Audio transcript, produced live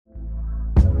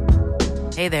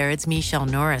Hey there, it's Michelle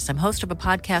Norris. I'm host of a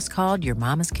podcast called Your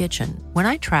Mama's Kitchen. When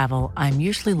I travel, I'm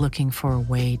usually looking for a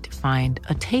way to find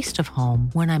a taste of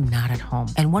home when I'm not at home.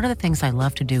 And one of the things I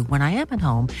love to do when I am at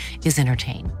home is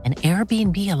entertain. And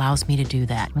Airbnb allows me to do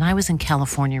that. When I was in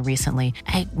California recently,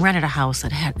 I rented a house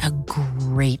that had a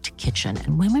great kitchen.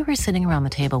 And when we were sitting around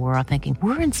the table, we were all thinking,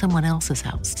 we're in someone else's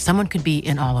house. Someone could be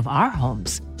in all of our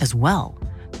homes as well.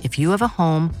 If you have a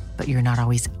home, but you're not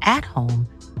always at home,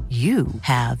 you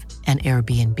have an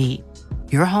Airbnb.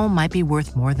 Your home might be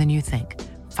worth more than you think.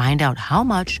 Find out how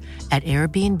much at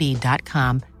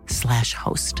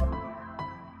airbnb.com/host.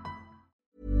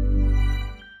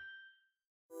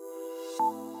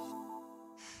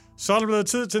 Så er det blevet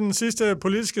tid til den sidste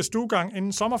politiske stuegang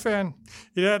inden sommerferien.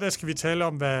 I dag der skal vi tale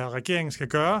om, hvad regeringen skal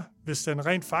gøre, hvis den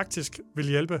rent faktisk vil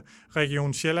hjælpe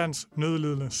Region Sjællands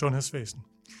nødlidende sundhedsvæsen.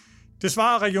 Det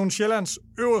svarer Region Sjællands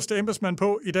øverste embedsmand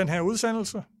på i den her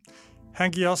udsendelse.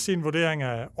 Han giver også sin vurdering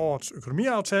af årets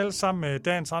økonomiaftale sammen med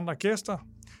dagens andre gæster.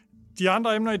 De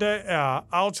andre emner i dag er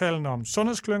aftalen om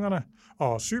sundhedsklyngerne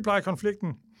og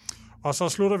sygeplejekonflikten. Og så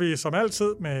slutter vi som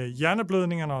altid med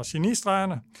hjerneblødningerne og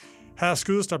genistregerne. Her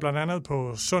skydes der blandt andet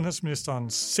på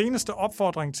sundhedsministerens seneste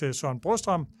opfordring til Søren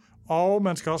Brostrøm, og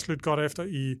man skal også lytte godt efter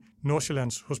i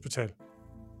Nordsjællands Hospital.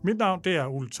 Mit navn det er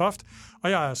Ole Toft,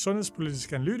 og jeg er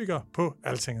sundhedspolitisk analytiker på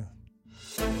Altinget.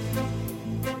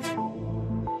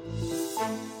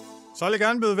 Så vil jeg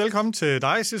gerne byde velkommen til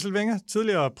dig, Sissel Winge,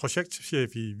 tidligere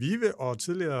projektchef i VIVE og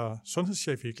tidligere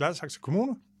sundhedschef i Gladsaxe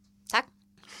Kommune. Tak.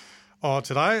 Og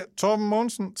til dig, Torben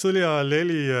Mogensen, tidligere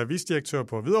lægelig vicedirektør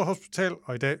på Hvidovre Hospital,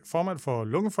 og i dag formand for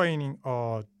Lungeforening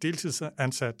og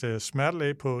deltidsansat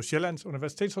smertelæge på Sjællands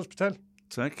Universitetshospital.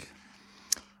 Tak.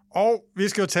 Og vi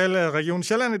skal jo tale Region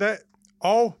Sjælland i dag,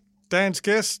 og dagens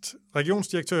gæst,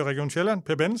 regionsdirektør i Region Sjælland,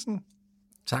 Per Bensen.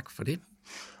 Tak for det.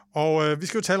 Og vi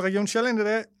skal jo tale Region Sjælland i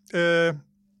dag,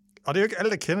 og det er jo ikke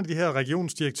alle, der kender de her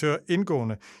regionsdirektører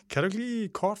indgående. Kan du ikke lige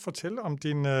kort fortælle om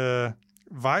din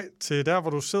vej til der, hvor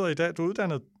du sidder i dag? Du er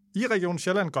uddannet i Region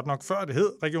Sjælland, godt nok før det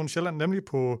hed Region Sjælland, nemlig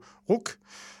på RUC.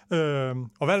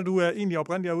 Og hvad er det, du er egentlig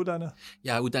oprindeligt uddannet?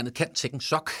 Jeg er uddannet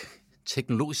Cand.Tech.Soc,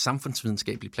 teknologisk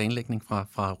samfundsvidenskabelig planlægning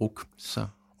fra RUC. Så.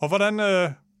 Og hvordan,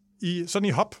 i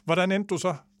hop, hvordan endte du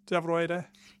så der, hvor du er i dag?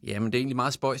 Jamen, det er egentlig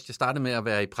meget spøjst. Jeg startede med at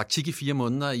være i praktik i 4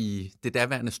 måneder i det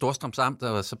daværende Storstrøms Amt,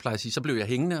 og så plejer jeg at sige, så blev jeg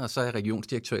hængende, og så er jeg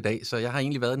regionsdirektør i dag. Så jeg har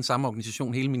egentlig været i den samme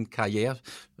organisation hele min karriere.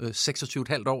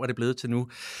 26,5 år er det blevet til nu.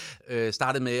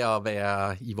 Startede med at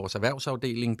være i vores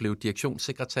erhvervsafdeling, blev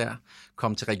direktionssekretær,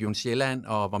 kom til Region Sjælland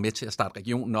og var med til at starte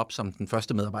regionen op som den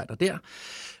første medarbejder der.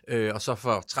 Og så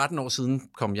for 13 år siden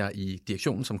kom jeg i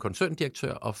direktionen som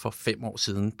koncerndirektør, og for 5 år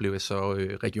siden blev jeg så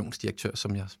regionsdirektør,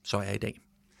 som jeg så er i dag.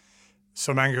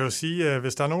 Så man kan jo sige, at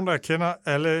hvis der er nogen, der kender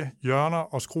alle hjørner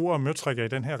og skruer og møtrikker i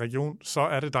den her region, så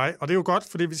er det dig. Og det er jo godt,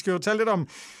 fordi vi skal jo tale lidt om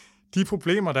de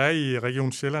problemer, der er i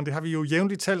Region Sjælland. Det har vi jo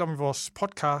jævnligt talt om i vores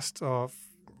podcast, og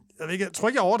jeg tror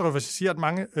ikke, jeg overdriver, hvis jeg siger, at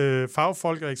mange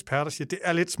fagfolk og eksperter siger, at det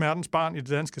er lidt smertens barn i det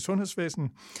danske sundhedsvæsen.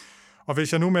 Og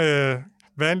hvis jeg nu med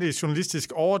vanlig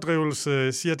journalistisk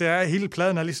overdrivelse siger, at det er, hele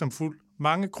pladen er ligesom fuld.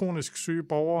 Mange kronisk syge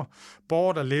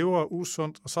borgere, der lever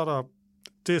usundt, og så er der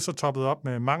det er så toppet op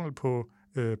med mangel på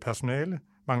personale,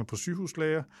 mangel på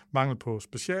sygehuslæger, mangel på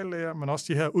speciallæger, men også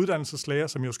de her uddannelseslæger,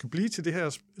 som jo skal blive til det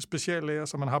her speciallæger,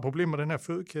 så man har problemer med den her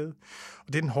fødekæde. Og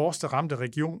det er den hårdeste ramte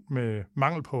region med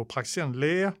mangel på praktiserende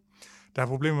læger. Der er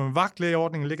problemer med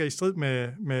vagtlægeordningen, ligger i strid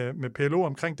med PLO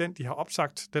omkring den. De har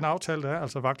opsagt den aftale, der er.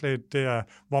 Altså vagtlæge, det er,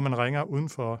 hvor man ringer uden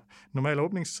for normal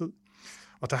åbningstid.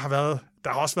 Og der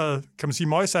har også været, kan man sige,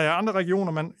 møgsager i andre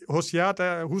regioner, men hos jer,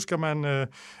 der husker man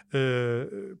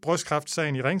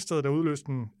brystkræftsagen i Ringsted, der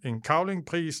udløste en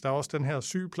Cavling-pris. Der er også den her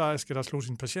sygeplejerske, der slog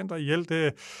sine patienter ihjel.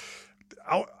 Det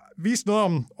viste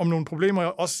noget om nogle problemer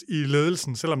også i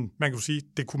ledelsen, selvom man kunne sige,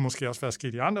 det kunne måske også være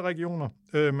sket i andre regioner,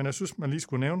 men jeg synes, man lige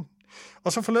skulle nævne.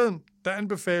 Og så forleden, der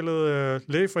anbefalede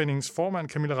Lægeforeningens formand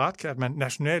Camilla Rathke, at man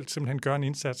nationalt simpelthen gør en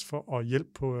indsats for at hjælpe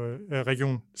på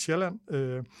Region Sjælland.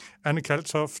 Anne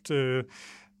Kaltoft,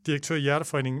 direktør i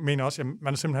Hjerteforeningen, mener også, at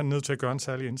man er simpelthen nødt til at gøre en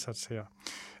særlig indsats her.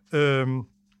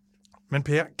 Men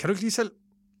Per, kan du ikke lige selv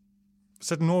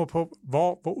sætte nogle ord på,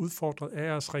 hvor udfordret er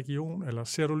jeres region, eller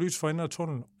ser du lys for enden af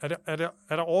tunnelen? Er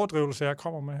der overdrivelse, jeg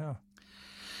kommer med her?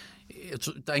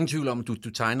 Der er ingen tvivl om, at du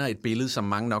tegner et billede, som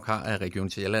mange nok har af Region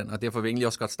Sjælland, og derfor vil jeg egentlig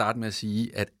også godt starte med at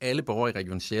sige, at alle borgere i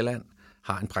Region Sjælland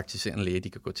har en praktiserende læge, de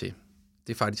kan gå til.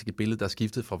 Det er faktisk et billede, der er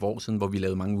skiftet fra vores siden, hvor vi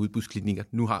lavede mange udbudsklinikker.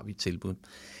 Nu har vi et tilbud.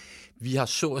 Vi har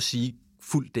så at sige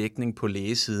fuld dækning på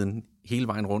lægesiden hele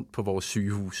vejen rundt på vores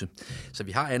sygehuse. Så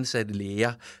vi har ansatte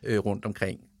læger rundt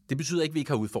omkring. Det betyder ikke, at vi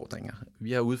ikke har udfordringer.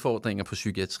 Vi har udfordringer på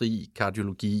psykiatri,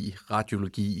 kardiologi,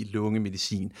 radiologi,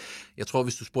 lungemedicin. Jeg tror,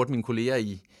 hvis du spurgte mine kolleger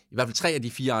i hvert fald 3 af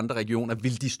de 4 andre regioner,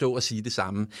 vil de stå og sige det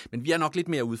samme. Men vi er nok lidt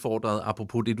mere udfordret,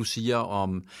 apropos det, du siger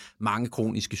om mange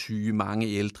kroniske syge, mange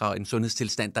ældre og en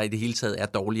sundhedstilstand, der i det hele taget er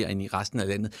dårligere end i resten af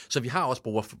landet. Så vi har også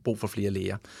brug for flere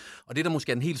læger. Og det, der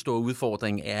måske er en helt stor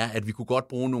udfordring, er, at vi kunne godt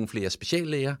bruge nogle flere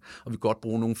speciallæger, og vi kunne godt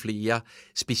bruge nogle flere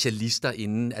specialister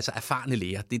inden, altså erfarne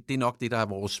læger. Det er nok det, der er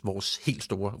vores helt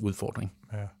store udfordring.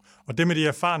 Ja. Og det med de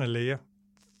erfarne læger,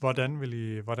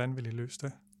 hvordan vil I løse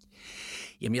det?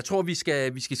 Jamen, jeg tror, vi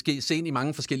skal se ind i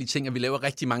mange forskellige ting, og vi laver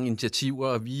rigtig mange initiativer,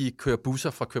 og vi kører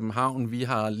busser fra København. Vi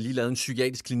har lige lavet en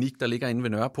psykiatrisk klinik, der ligger inde ved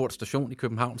Nørreport station i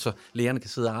København, så lægerne kan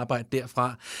sidde og arbejde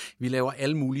derfra. Vi laver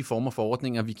alle mulige former for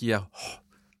ordninger. Vi giver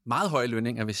meget høje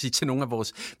lønninger, vil jeg sige, til nogle af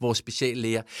vores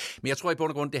speciallæger. Men jeg tror i bund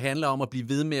og grund, det handler om at blive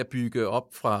ved med at bygge op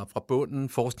fra bunden,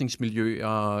 forskningsmiljøer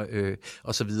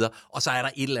og så videre. Og så er der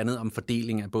et eller andet om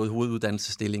fordeling af både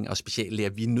hoveduddannelsesstilling og speciallæger,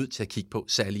 vi er nødt til at kigge på,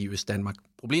 særligt i Østdanmark.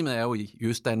 Problemet er jo i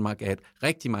Østdanmark, at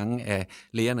rigtig mange af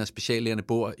lægerne og speciallægerne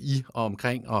bor i og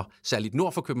omkring, og særligt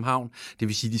nord for København. Det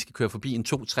vil sige, at de skal køre forbi en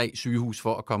 2-3 sygehus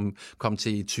for at komme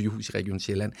til et sygehus i Region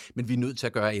Sjælland. Men vi er nødt til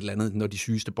at gøre et eller andet, når de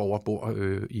sygeste borgere bor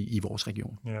i vores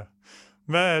region. Ja.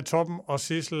 Hvad er Torben og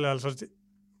Sissel? Altså,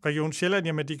 Region Sjælland,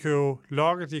 jamen, de kan jo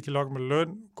lokke med løn,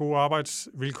 gode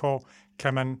arbejdsvilkår.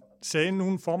 Kan man se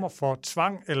nogle former for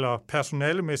tvang eller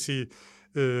personalemæssige,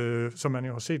 som man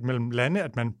jo har set mellem lande,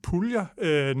 at man puljer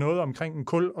noget omkring en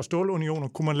kul- og stålunion,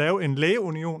 og kunne man lave en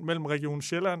lægeunion mellem Region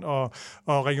Sjælland og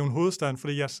Region Hovedstaden?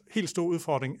 Fordi jeres helt store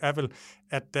udfordring er vel,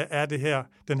 at der er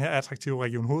den her attraktive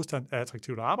Region Hovedstaden, er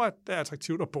attraktivt at arbejde, det er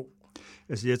attraktivt at bo.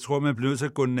 Altså, jeg tror, man bliver nødt til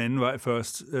at gå den anden vej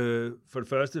først. For det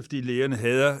første, fordi lægerne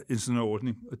hader en sådan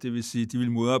ordning, og det vil sige, at de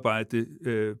vil modarbejde det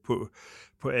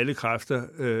på alle kræfter.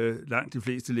 Langt de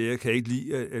fleste læger kan ikke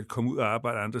lide at komme ud og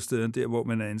arbejde andre steder end der, hvor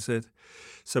man er ansat.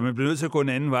 Så man bliver nødt til at gå en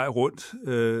anden vej rundt.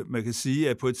 Man kan sige,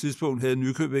 at på et tidspunkt havde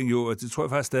Nykøbing jo, og det tror jeg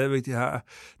faktisk stadigvæk, de har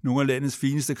nogle af landets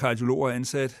fineste kardiologer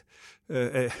ansat.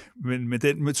 Men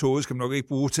den metode skal man nok ikke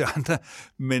bruge til andre.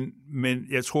 Men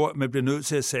jeg tror, man bliver nødt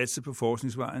til at satse på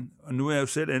forskningsvejen. Og nu er jeg jo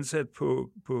selv ansat på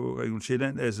Region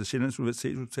Sjælland, altså Sjællands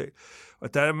Universitetshospital.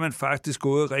 Og der er man faktisk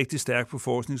gået rigtig stærkt på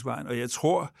forskningsvejen. Og jeg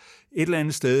tror, et eller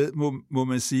andet sted må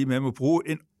man sige, at man må bruge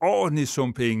en ordentlig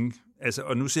sum penge. Altså,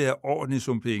 og nu ser jeg ordentlig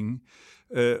sum penge.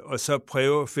 Og så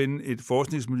prøve at finde et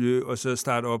forskningsmiljø, og så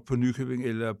starte op på Nykøbing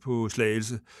eller på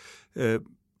Slagelse.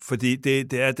 Fordi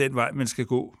det er den vej, man skal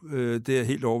gå. Det er jeg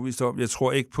helt overbevist om. Jeg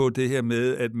tror ikke på det her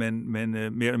med, at man mere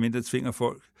eller mindre tvinger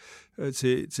folk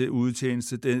til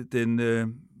udtjeneste.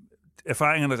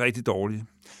 Erfaringerne er rigtig dårlige.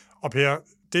 Og Per,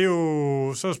 det er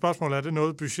jo så spørgsmålet, er det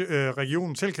noget,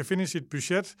 regionen selv kan finde i sit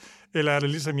budget, eller er det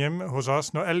ligesom hjemme hos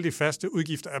os, når alle de faste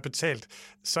udgifter er betalt,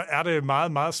 så er det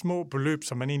meget, meget små beløb,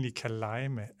 som man egentlig kan lege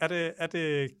med. Er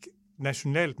det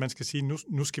nationalt, man skal sige,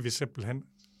 nu skal vi simpelthen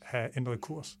have ændret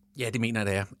kurs? Ja, det mener jeg,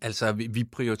 det er. Altså, vi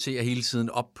prioriterer hele tiden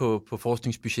op på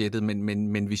forskningsbudgettet,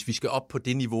 men hvis vi skal op på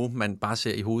det niveau, man bare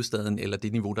ser i hovedstaden, eller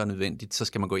det niveau, der er nødvendigt, så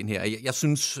skal man gå ind her. Jeg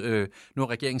synes, nu har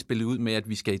regeringen spillet ud med, at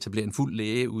vi skal etablere en fuld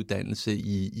lægeuddannelse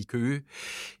i Køge.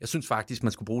 Jeg synes faktisk,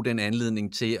 man skulle bruge den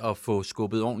anledning til at få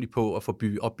skubbet ordentligt på og få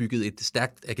opbygget et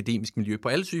stærkt akademisk miljø på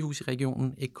alle sygehus i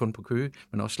regionen, ikke kun på Køge,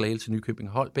 men også Slagelse, Nykøbing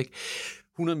og Holbæk.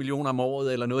 100 millioner om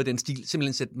året eller noget af den stil,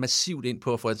 simpelthen sætte massivt ind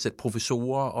på at få at sætte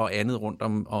professorer og andet rundt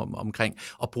omkring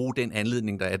og bruge den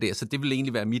anledning, der er der. Så det vil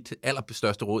egentlig være mit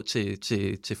allerstørste råd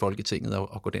til Folketinget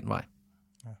at gå den vej.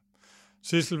 Ja.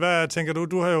 Sissel, hvad tænker du?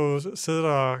 Du har jo siddet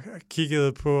og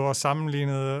kigget på og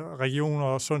sammenlignet regioner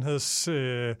og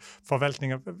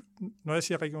sundhedsforvaltninger. Når jeg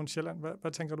siger Region Sjælland,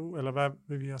 hvad tænker du, eller hvad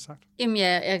vil vi have sagt? Jamen,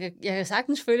 jeg kan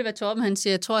sagtens følge, hvad Torben han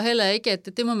siger. Jeg tror heller ikke, at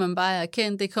det må man bare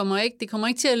erkende. Det kommer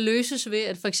ikke til at løses ved,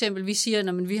 at for eksempel vi siger,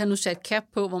 at vi har nu sat cap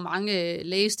på, hvor mange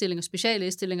lægestillinger,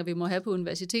 speciallægestillinger vi må have på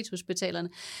universitetshospitalerne.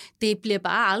 Det bliver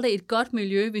bare aldrig et godt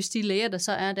miljø, hvis de læger, der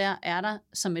så er der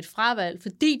som et fravalg,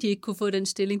 fordi de ikke kunne få den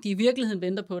stilling, de i virkeligheden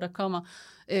venter på, der kommer,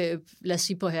 lad os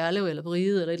sige på Herlev eller på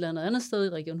Riget eller et eller andet sted i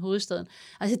Region Hovedstaden.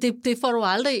 Altså det får du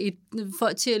aldrig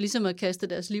folk til at, ligesom at kaste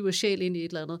deres liv og sjæl ind i et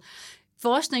eller andet.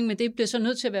 Forskning med det bliver så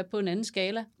nødt til at være på en anden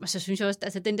skala. Og så synes jeg også,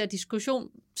 altså den der diskussion,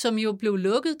 som jo blev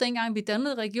lukket, dengang vi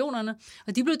dannede regionerne,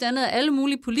 og de blev dannet af alle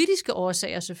mulige politiske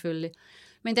årsager selvfølgelig.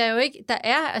 Men der er jo ikke,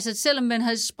 altså selvom man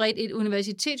har spredt et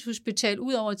universitetshospital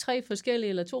ud over 3 forskellige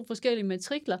eller 2 forskellige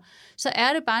matrikler, så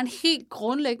er det bare en helt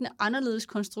grundlæggende anderledes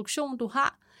konstruktion, du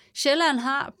har. Sjælland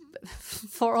har,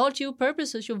 for all due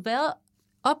purposes, jo været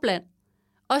opland,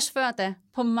 også før da,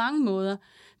 på mange måder,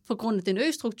 på grund af den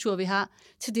østruktur, vi har,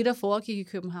 til det, der foregik i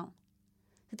København.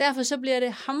 Så derfor så bliver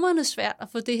det hamrende svært at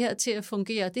få det her til at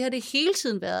fungere. Det har det hele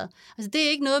tiden været. Altså det er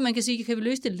ikke noget, man kan sige, kan vi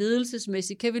løse det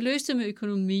ledelsesmæssigt? Kan vi løse det med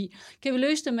økonomi? Kan vi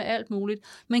løse det med alt muligt?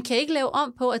 Man kan ikke lave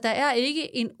om på, at der er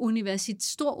ikke en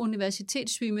stor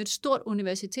universitetsby med et stort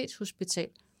universitetshospital.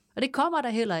 Og det kommer der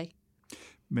heller ikke.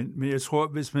 Men jeg tror,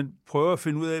 hvis man prøver at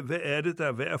finde ud af, hvad er det, der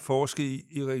er værd at forske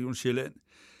i Region Sjælland.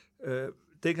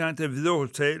 Dengang, da Hvidovre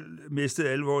Hospital mistede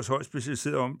alle vores højt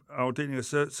specialiserede afdelinger,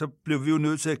 så blev vi jo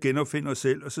nødt til at genopfinde os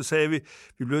selv, og så sagde vi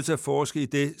bliver nødt til at forske i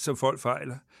det, som folk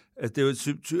fejler. Altså, det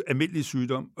er jo en almindelig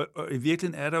sygdom, og i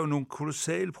virkeligheden er der jo nogle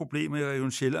kolossale problemer i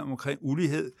Region Sjælland omkring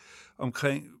ulighed,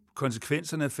 omkring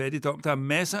konsekvenserne af fattigdom. Der er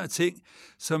masser af ting,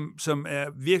 som er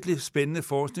virkelig spændende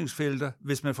forskningsfelter,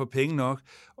 hvis man får penge nok,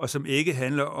 og som ikke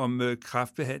handler om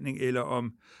kræftbehandling eller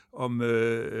om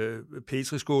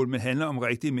petriskål, men handler om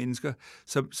rigtige mennesker.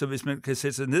 Så hvis man kan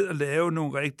sætte sig ned og lave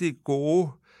nogle rigtig gode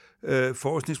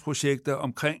forskningsprojekter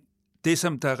omkring det,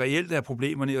 som der reelt er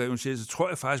problemerne i Region Sjælland, så tror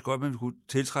jeg faktisk godt, at man kunne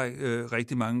tiltrække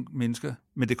rigtig mange mennesker,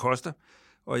 men det koster.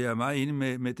 Og jeg er meget enig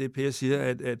med det, Per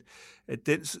siger, at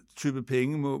den type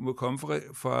penge må komme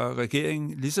fra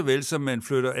regeringen, lige så vel som man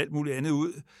flytter alt muligt andet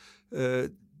ud.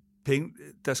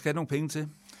 Der skal nogle penge til.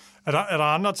 Er der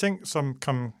andre ting, som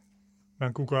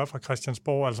man kunne gøre fra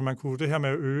Christiansborg? Altså man kunne det her med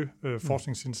at øge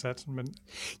forskningsindsatsen. Men...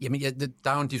 Jamen,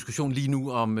 der er jo en diskussion lige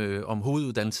nu om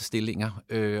hoveduddannelsesstillinger,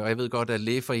 og jeg ved godt, at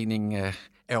Lægeforeningen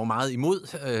er jo meget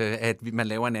imod, at man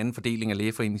laver en anden fordeling af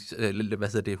Lægeforeningens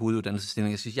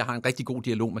hoveduddannelsesstillinger. Jeg har en rigtig god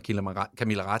dialog med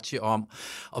Camilla Racci om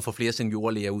at få flere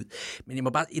seniorlæger ud. Men jeg må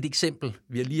bare et eksempel.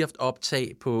 Vi har lige haft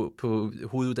optag på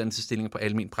hoveduddannelsesstillinger på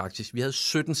almen praksis. Vi havde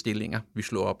 17 stillinger, vi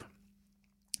slog op.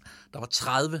 Der var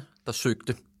 30, der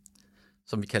søgte,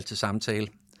 som vi kaldte til samtale.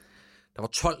 Der var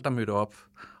 12, der mødte op,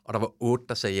 og der var 8,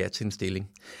 der sagde ja til en stilling.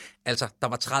 Altså, der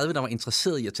var 30, der var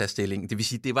interesseret i at tage stillingen. Det vil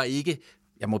sige, det var ikke...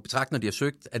 Jeg må betragte, når de har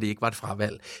søgt, at det ikke var et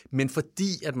fravalg. Men fordi,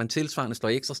 at man tilsvarende slår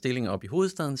ekstra stillinger op i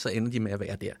hovedstaden, så ender de med at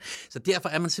være der. Så derfor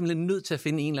er man simpelthen nødt til at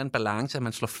finde en eller anden balance, at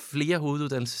man slår flere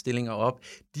hoveduddannelsesstillinger op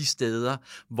de steder,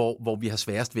 hvor vi har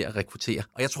sværest ved at rekruttere.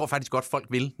 Og jeg tror faktisk godt, folk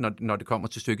vil, når det kommer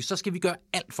til stykket. Så skal vi gøre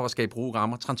alt for at skabe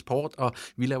programmer, transport, og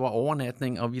vi laver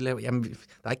overnatning, og der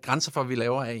er ikke grænser for, at vi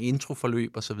laver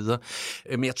introforløb osv.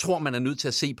 Men jeg tror, man er nødt til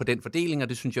at se på den fordeling, og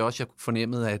det synes jeg også, jeg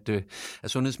fornemmede,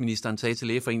 at sundhedsministeren sagde til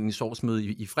Lægeforeningens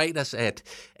årsmøde i fredags, at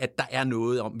der er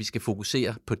noget om, vi skal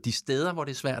fokusere på de steder, hvor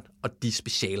det er svært, og de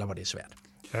specialer, hvor det er svært.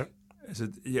 Ja. Altså,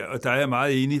 og der er jeg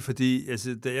meget enig, fordi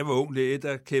da jeg var ung læge,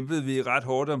 der kæmpede vi ret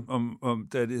hårdt om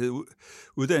da det hed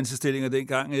uddannelsesstillinger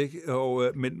dengang, ikke?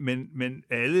 Men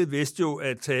alle vidste jo,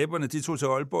 at taberne, de tog til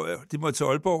Aalborg, de måtte til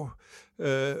Aalborg,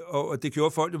 og det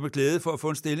gjorde folk jo med glæde for at få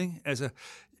en stilling. Altså,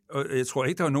 og jeg tror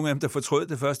ikke, der var nogen af dem, der fortrød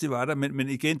det først, de var der, men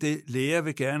igen, læger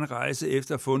vil gerne rejse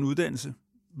efter at få en uddannelse,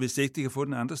 hvis ikke de kan få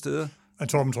den andre steder. Jeg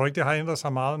tror ikke, det har ændret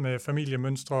sig meget med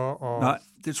familiemønstre? Og... Nej,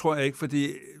 det tror jeg ikke,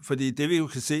 fordi det vi jo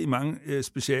kan se i mange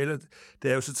specialer,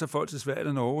 det er jo så tager folk til Sverige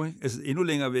eller Norge, ikke? Altså endnu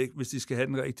længere væk, hvis de skal have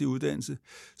den rigtige uddannelse.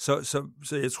 Så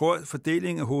jeg tror, at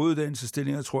fordelingen af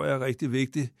hoveduddannelsesstillinger, tror jeg er rigtig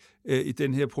vigtig i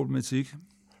den her problematik.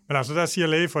 Men altså, der siger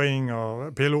Lægeforeningen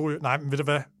og PLO, nej, men ved du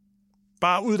hvad?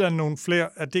 Bare uddanne nogle flere,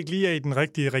 at det ikke lige er i den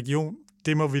rigtige region.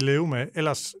 Det må vi leve med.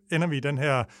 Ellers ender vi i den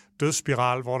her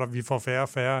dødsspiral, hvor vi får færre og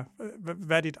færre.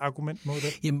 Hvad er dit argument mod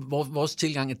det? Jamen, vores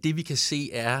tilgang, at det vi kan se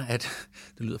er, at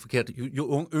det lyder forkert,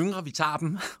 jo yngre vi tager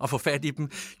dem og får fat i dem,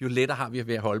 jo lettere har vi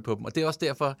ved at holde på dem. Og det er også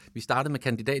derfor, vi startede med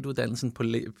kandidatuddannelsen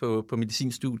på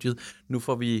medicinstudiet. Nu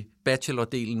får vi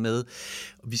bachelordelen med.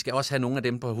 Vi skal også have nogle af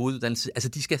dem på hoveduddannelse. Altså,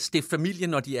 de skal stifte familie,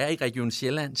 når de er i Region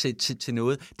Sjælland til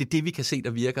noget. Det er det, vi kan se,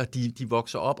 der virker. De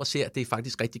vokser op og ser, at det er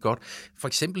faktisk rigtig godt. For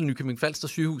eksempel Nykøbing Falster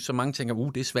sygehus, så mange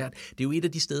tænker, det er svært. Det er jo et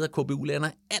af de steder, KBU-lærerne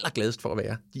er allergladest for at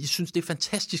være. De synes, det er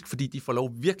fantastisk, fordi de får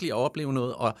lov virkelig at opleve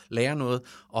noget og lære noget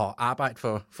og arbejde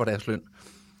for deres løn.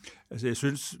 Altså, jeg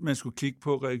synes, man skulle kigge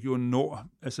på Region Nord,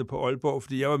 altså på Aalborg,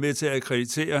 fordi jeg var med til at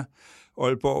akkreditere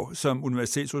Aalborg som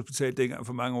universitetshospital dengang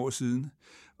for mange år siden.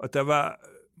 Og der var,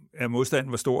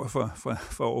 modstanden var stor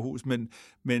for Aarhus,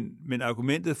 men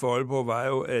argumentet for Aalborg var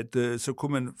jo, at så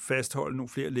kunne man fastholde nogle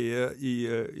flere læger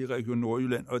i Region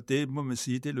Nordjylland, og det må man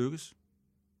sige, det lykkedes.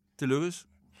 Det lykkedes.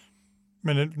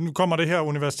 Men nu kommer det her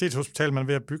universitetshospital, man er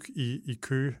ved at bygge i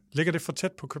Køge. Ligger det for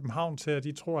tæt på København til, at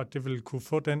de tror, at det vil kunne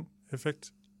få den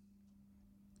effekt?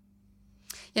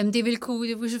 Jamen det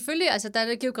vil selvfølgelig, altså der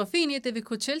er geografien i, at det vil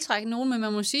kunne tiltrække nogen, men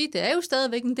man må sige, det er jo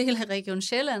stadigvæk en del af Region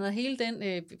Sjælland og hele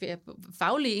den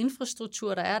faglige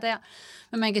infrastruktur, der er der.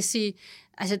 Men man kan sige,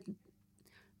 altså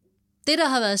det, der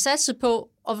har været satset på,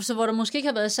 og så hvor der måske ikke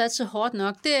har været satset hårdt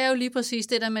nok, det er jo lige præcis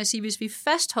det der med at sige, hvis vi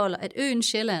fastholder, at øen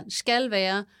Sjælland skal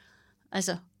være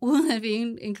Altså, uden at vi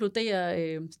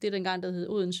inkluderer det dengang, der hed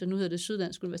Odense, nu hedder det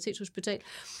Syddansk Universitetshospital.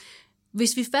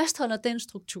 Hvis vi fastholder den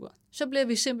struktur, så bliver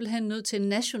vi simpelthen nødt til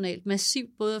nationalt massivt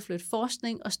både at flytte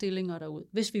forskning og stillinger derud,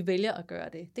 hvis vi vælger at gøre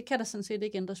det. Det kan der sådan set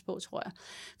ikke ændres på, tror jeg.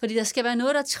 Fordi der skal være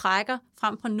noget, der trækker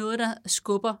frem på noget, der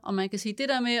skubber. Og man kan sige, det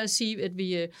der med at sige,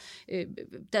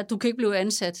 at du kan ikke blive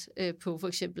ansat på for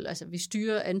eksempel, altså vi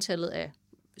styrer antallet af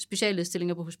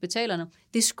speciallægestillinger på hospitalerne,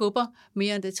 det skubber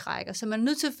mere, end det trækker. Så man er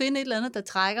nødt til at finde et eller andet, der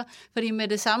trækker, fordi med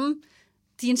det samme,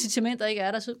 de incitamenter ikke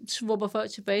er der, så svupper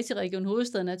folk tilbage til Region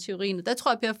Hovedstaden af teorien. Der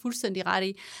tror jeg, jeg er fuldstændig ret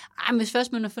i. Hvis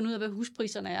først man har fundet ud af, hvad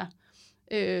huspriserne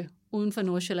er uden for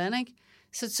Nordsjælland, ikke?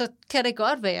 Så kan det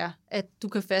godt være, at du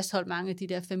kan fastholde mange af de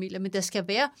der familier, men der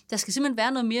skal simpelthen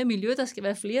være noget mere miljø, der skal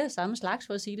være flere af samme slags,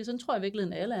 for at sige det. Sådan tror jeg virkelig,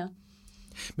 at alle er.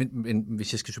 Men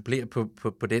hvis jeg skal supplere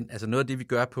på den, altså noget af det, vi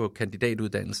gør på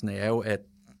kandidatuddannelsen, er jo, at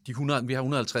vi har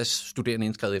 150 studerende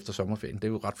indskrevet efter sommerferien. Det er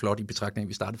jo ret flot i betragtning,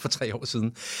 vi startede for 3 år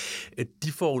siden.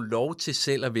 De får lov til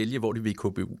selv at vælge, hvor de vil i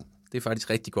KBU. Det er faktisk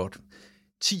rigtig godt.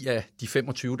 10 af de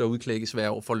 25, der udklækkes hver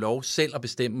år, får lov selv at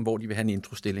bestemme, hvor de vil have en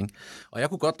introstilling. Og jeg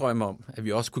kunne godt drømme om, at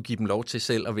vi også kunne give dem lov til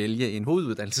selv at vælge en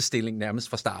hoveduddannelsesstilling nærmest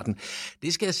fra starten.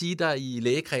 Det skal jeg sige, der i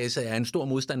lægekredse er en stor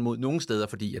modstand mod nogle steder,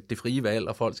 fordi at det frie valg,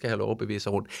 og folk skal have lov at bevæge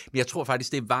sig rundt. Men jeg tror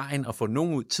faktisk, det er vejen at få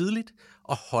nogen ud tidligt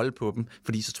og holde på dem,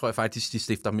 fordi så tror jeg faktisk, de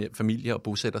stifter mere familie og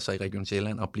bosætter sig i Region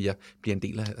Sjælland og bliver en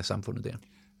del af samfundet der.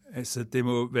 Altså, det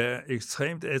må være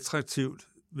ekstremt attraktivt,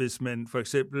 hvis man for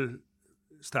eksempel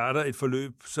starter et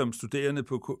forløb som studerende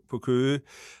på Køge,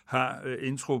 har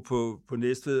intro på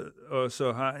Næstved, og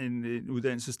så har en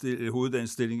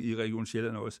hoveduddannelsesstilling i Region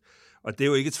Sjælland også. Og det er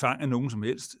jo ikke tvang af nogen som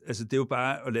helst. Altså, det er jo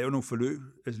bare at lave nogle forløb,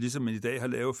 altså ligesom man i dag har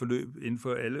lavet forløb inden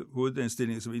for alle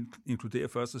hoveduddannelsesstillinger, som inkluderer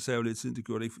første reserve tiden, det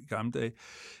gjorde det ikke i gamle dage.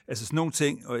 Altså sådan nogle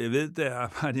ting, og jeg ved, der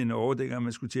arbejdede i Norge, dengang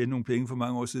man skulle tjene nogle penge for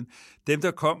mange år siden. Dem,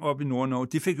 der kom op i Nord-Norge,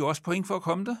 de fik jo også point for at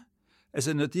komme der.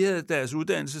 Altså, når de havde deres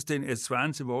uddannelsesstilling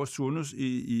svarende til vores turnus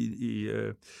i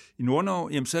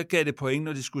Nord-Norge, jamen, så gav det point,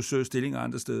 når de skulle søge stillinger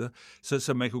andre steder.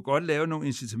 Så man kunne godt lave nogle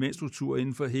incitamentstrukturer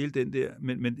inden for hele den der,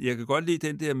 men jeg kan godt lide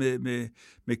den der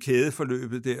med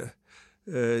kædeforløbet der,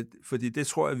 fordi det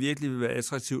tror jeg virkelig vil være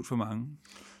attraktivt for mange.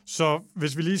 Så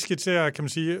hvis vi lige skitserer, kan man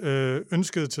sige,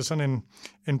 ønsket til sådan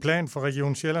en plan for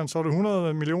Region Sjælland, så er det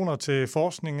 100 millioner til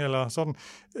forskning eller sådan.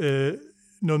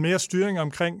 Noget mere styring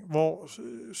omkring, hvor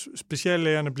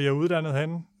speciallægerne bliver uddannet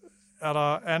henne. Er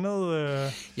der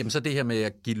andet? Jamen så det her med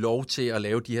at give lov til at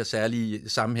lave de her særlige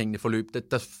sammenhængende forløb,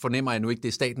 der fornemmer jeg nu ikke, det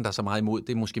er staten, der er så meget imod. Det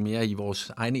er måske mere i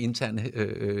vores egne interne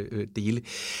dele.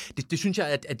 Det synes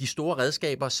jeg, at de store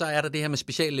redskaber, så er der det her med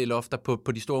speciallægelofter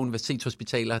på de store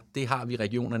universitetshospitaler. Det har vi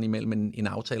regionerne imellem en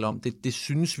aftale om. Det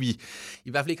synes vi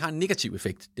i hvert fald ikke har en negativ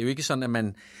effekt. Det er jo ikke sådan,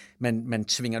 at man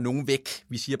tvinger nogen væk.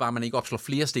 Vi siger bare, at man ikke opslår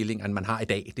flere stillinger, end man har i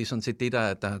dag. Det er sådan set det,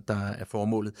 der er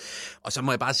formålet. Og så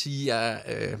må jeg bare sige,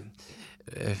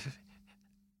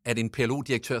 at en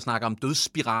PLO-direktør snakker om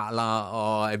dødsspiraler,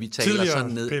 og at vi taler tidligere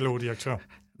sådan ned. PLO-direktør.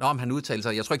 Nå, om han udtalte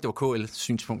sig. Jeg tror ikke, det var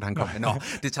KL-synspunkt, han kom med. Nå,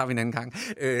 det tager vi en anden gang.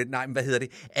 Nej, men hvad hedder det?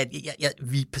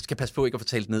 Vi skal passe på ikke at få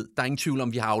talt ned. Der er ingen tvivl om,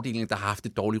 at vi har afdelinger, der har haft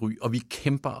et dårligt ry, og vi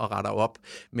kæmper og retter op.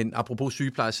 Men apropos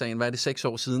sygeplejesagen, hvad er det 6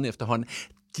 år siden efterhånden?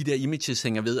 De der images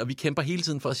hænger ved, og vi kæmper hele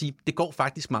tiden for at sige, det går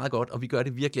faktisk meget godt, og vi gør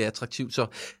det virkelig attraktivt. Så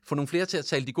få nogle flere til at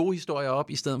tale de gode historier op,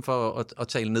 i stedet for at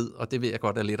tale ned, og det ved jeg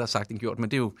godt er lettere sagt end gjort,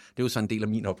 men det er jo sådan en del af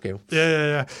min opgave.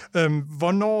 Ja.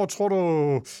 Hvornår tror du,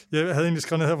 jeg havde egentlig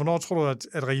skrevet ned her, hvornår tror du,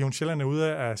 at Region Sjælland er ude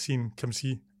af sin, kan man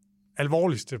sige,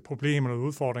 alvorligste problemer og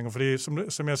udfordringer? Fordi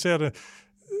som jeg ser det,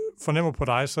 fornemmer på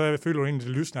dig, så føler du egentlig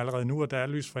det lysende allerede nu, at der er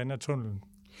lys for enden af tunnelen.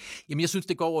 Jamen, jeg synes,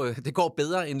 det går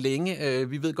bedre end længe.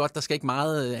 Vi ved godt, der skal ikke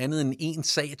meget andet end én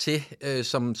sag til,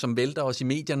 som vælter os i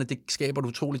medierne. Det skaber et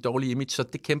utroligt dårligt image, så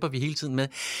det kæmper vi hele tiden med.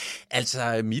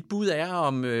 Altså, mit bud er,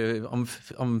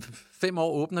 om 5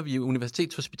 år åbner vi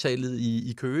Universitetshospitalet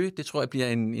i Køge. Det tror jeg bliver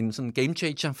en sådan game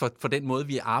changer for den måde,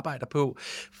 vi arbejder på.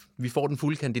 Vi får den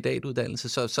fulde kandidatuddannelse,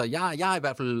 så jeg er i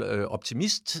hvert fald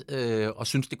optimist, og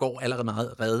synes, det går allerede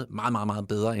meget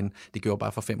bedre, end det gjorde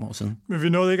bare for 5 år siden. Men vi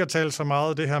nåede ikke at tale så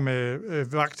meget det her med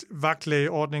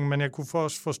vagtlægeordningen, men jeg kunne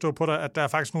forstå på dig, at der er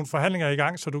faktisk nogle forhandlinger i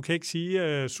gang, så du kan ikke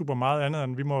sige super meget andet,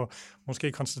 end vi må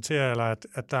måske konstatere, eller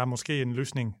at der er måske en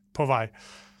løsning på vej.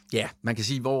 Ja, man kan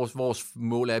sige, at vores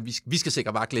mål er, at vi skal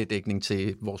sikre vagtlægedækning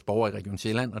til vores borgere i Region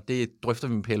Sjælland, og det drøfter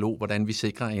vi med PLO, hvordan vi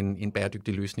sikrer en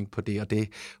bæredygtig løsning på det, og det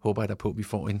håber jeg da på, at vi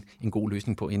får en god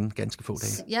løsning på inden ganske få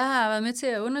dage. Jeg har været med til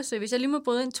at undersøge, hvis jeg lige må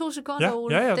bryde ind 2 sekunder,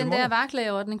 Ole, den der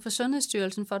vagtlægeordning for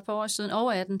Sundhedsstyrelsen for et par år siden,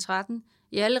 over 18-13,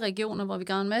 i alle regioner, hvor vi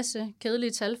gav en masse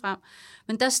kedelige tal frem.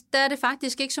 Men der er det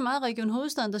faktisk ikke så meget Region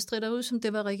Hovedstaden, der strider ud, som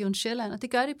det var Region Sjælland, og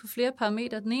det gør de på flere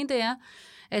parametre. Den ene, det er,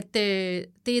 at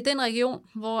det er den region,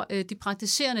 hvor de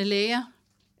praktiserende læger,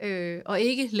 og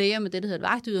ikke læger med det, der hedder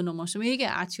et vagtydernummer, som ikke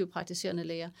er aktive praktiserende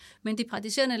læger, men de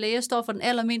praktiserende læger står for den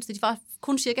allermindste, de var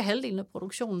kun cirka halvdelen af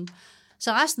produktionen.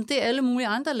 Så resten, det er alle mulige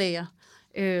andre læger.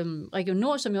 Region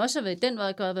Nord, som jo også har været, den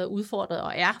været udfordret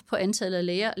og er på antallet af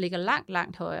læger, ligger langt,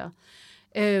 langt højere.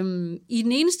 I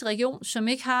den eneste region, som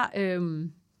ikke har...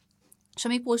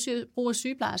 som ikke bruger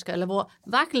sygeplejersker, eller hvor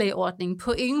vagtlægeordningen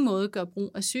på ingen måde gør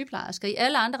brug af sygeplejersker. I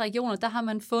alle andre regioner, der har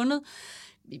man fundet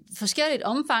forskelligt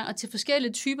omfang og til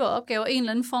forskellige typer opgaver en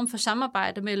eller anden form for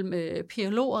samarbejde mellem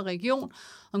PLO og region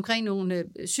omkring nogle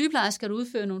sygeplejersker, der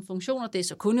udfører nogle funktioner. Det er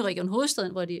så kun i Region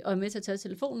Hovedstaden, hvor de er med til at tage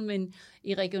telefonen, men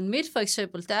i Region Midt for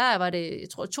eksempel, der var det, jeg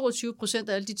tror 22%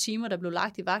 af alle de timer, der blev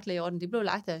lagt i vagtlægeordningen, de blev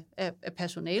lagt af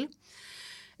personale.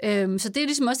 Så det er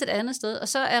ligesom også et andet sted. Og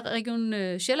så er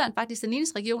Region Sjælland faktisk den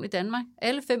eneste region i Danmark,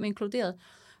 alle 5 inkluderet,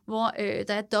 hvor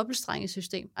der er et dobbeltstrenget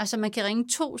system. Altså man kan ringe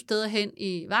 2 steder hen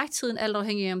i vagttiden, alt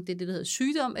afhængig af om det er det, der hedder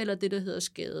sygdom, eller det, der hedder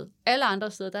skade. Alle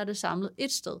andre steder, der er det samlet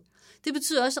et sted. Det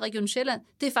betyder også, at Region Sjælland,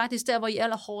 det er faktisk der, hvor I er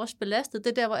allerhårdest belastet. Det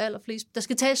er der, hvor allerflest, der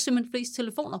skal tages simpelthen flest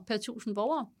telefoner per 1000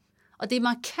 borgere. Og det er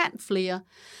markant flere.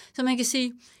 Så man kan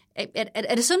sige,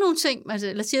 er det sådan nogle ting, altså,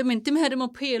 eller siger man, det her, det må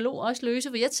PLO også løse,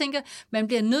 for jeg tænker, man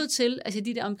bliver nødt til, altså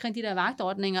omkring de der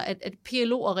vagtordninger, at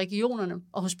PLO og regionerne,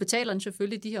 og hospitalerne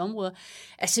selvfølgelig i de her områder,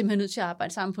 er simpelthen nødt til at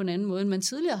arbejde sammen på en anden måde, end man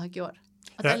tidligere har gjort.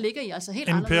 Og der ligger I altså helt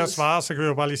anderledes. Inden Per svarer, så kan vi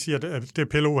jo bare lige sige, at det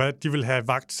PLO er, at de vil have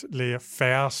vagtlæger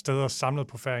færre steder samlet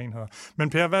på færre enheder. Men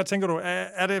Per, hvad tænker du,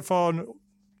 er det for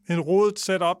en rodet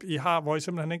setup, I har, hvor I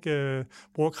simpelthen ikke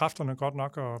bruger kræfterne godt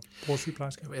nok og bruger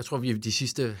sygeplejersker? Jeg tror, vi de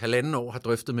sidste 1,5 år har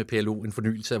drøftet med PLO en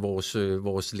fornyelse af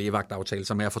vores lægevagtaftale,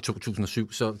 som er fra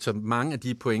 2007. Så mange af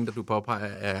de pointer, du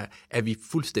påpeger, er vi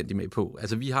fuldstændig med på.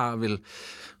 Altså, vi har vel...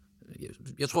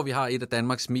 Jeg tror, vi har et af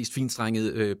Danmarks mest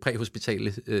finstrengede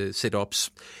præhospitale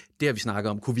setups. Det har vi snakket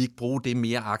om. Kunne vi ikke bruge det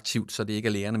mere aktivt, så det ikke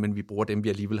er lægerne, men vi bruger dem, vi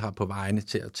alligevel har på vejene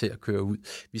til at køre ud.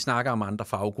 Vi snakker om andre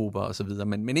faggrupper og så videre,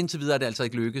 men indtil videre er det altså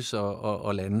ikke lykkes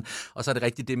at lande. Og så er det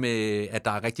rigtigt det med, at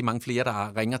der er rigtig mange flere,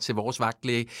 der ringer til vores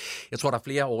vagtlæge. Jeg tror, der er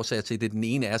flere årsager til det. Den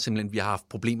ene er simpelthen, at vi har haft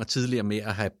problemer tidligere med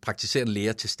at have praktiserende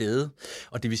læger til stede,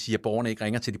 og det vil sige, at borgerne ikke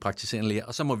ringer til de praktiserende læger.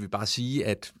 Og så må vi bare sige,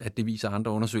 at det viser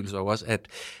andre undersøgelser også,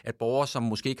 at borgere, som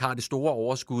måske ikke har det store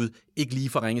overskud, ikke lige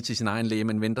får ringet til sin egen læge,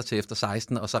 men venter til efter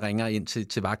 16, og så ringer ind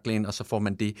til vagtlægen, og så får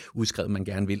man det udskrevet, man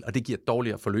gerne vil. Og det giver et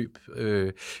dårligere forløb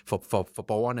for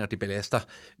borgerne, og det belaster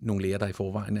nogle læger, der i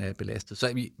forvejen er belastet. Så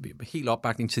er vi helt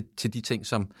opbakning til de ting,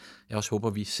 som jeg også håber,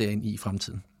 vi ser ind i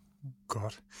fremtiden.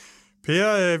 Godt.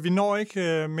 Per, vi når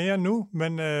ikke mere nu,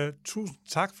 men tusind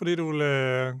tak, fordi du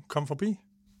vil komme forbi.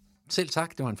 Selv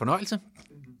tak, det var en fornøjelse.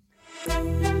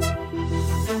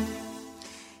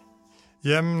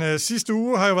 Jamen, sidste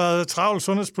uge har jo været travlt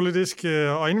sundhedspolitisk,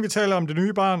 og inden vi taler om det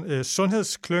nye barn,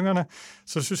 sundhedsklyngerne,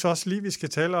 så synes jeg også lige, vi skal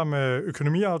tale om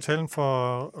økonomiaftalen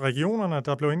for regionerne,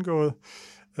 der blev indgået.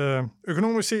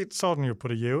 Økonomisk set, så er den jo på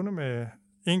det jævne med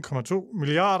 1,2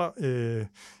 milliarder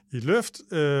i løft.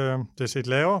 Det er set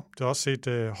lavere, det er også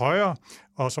set højere,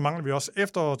 og så mangler vi også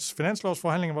efterårets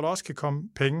finanslovsforhandlinger, hvor der også kan komme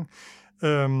penge.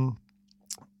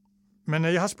 Men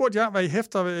jeg har spurgt jer, hvad I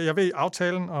hæfter, jeg ved,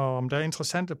 aftalen, og om der er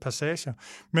interessante passager.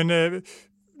 Men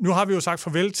nu har vi jo sagt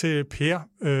farvel til Per,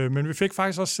 men vi fik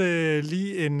faktisk også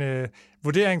lige en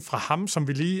vurdering fra ham, som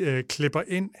vi lige klipper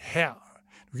ind her.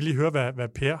 Du kan lige høre, hvad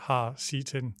Per har at sige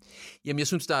til den. Jamen, jeg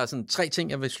synes, der er sådan 3 ting,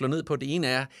 jeg vil slå ned på. Det ene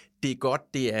er, det er godt,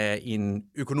 det er en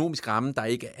økonomisk ramme, der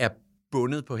ikke er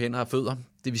bundet på hænder og fødder.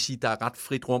 Det vil sige, at der er ret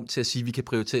frit rum til at sige, at vi kan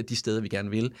prioritere de steder, vi gerne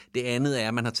vil. Det andet er,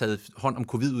 at man har taget hånd om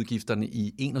covid-udgifterne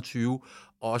i 21,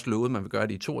 og også lovet, at man vil gøre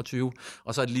det i 22.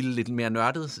 Og så et lidt mere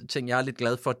nørdet ting, jeg er lidt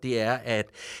glad for, det er,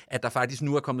 at der faktisk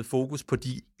nu er kommet fokus på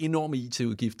de enorme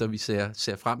IT-udgifter, vi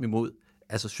ser frem imod.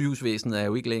 Altså sygehusvæsenet er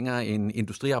jo ikke længere en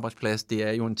industriarbejdsplads, det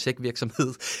er jo en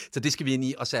tech-virksomhed, så det skal vi ind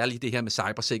i, og særligt det her med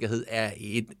cybersikkerhed er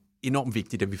enormt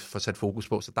vigtigt, at vi får sat fokus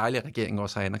på, så dejligt, at regeringen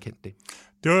også har anerkendt det.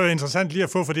 Det var jo interessant lige at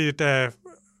få, fordi da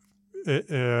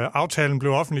aftalen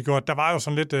blev offentliggjort, der var jo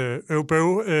sådan lidt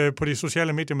øvbøv på de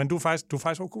sociale medier, men du er faktisk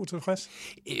også god tilfreds?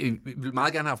 Vi vil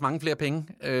meget gerne have haft mange flere penge,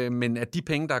 men at de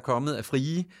penge, der er kommet, er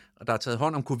frie, og der er taget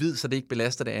hånd om covid, så det ikke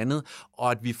belaster det andet,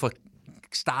 og at vi får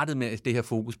startet med det her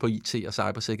fokus på IT og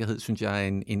cybersikkerhed, synes jeg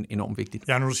er enormt vigtigt.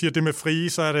 Ja, når du siger det med frie,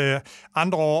 så er det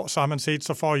andre år, så har man set,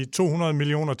 så får I 200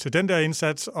 millioner til den der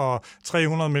indsats, og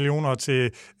 300 millioner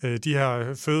til de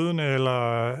her fødende eller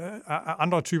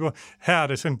andre typer. Her er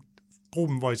det sådan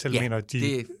gruppen, hvor I selv mener, at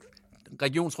de...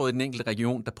 regionsrådet i den enkelte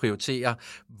region, der prioriterer,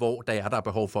 hvor der er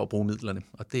behov for at bruge midlerne.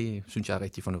 Og det synes jeg er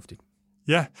rigtig fornuftigt.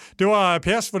 Ja, det var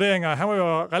Pers vurderinger. Han var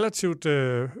jo relativt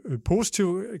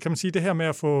positiv, kan man sige, det her med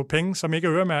at få penge, som ikke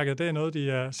er øremærket. Det er noget,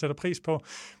 de sætter pris på.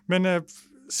 Men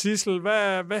Sissel,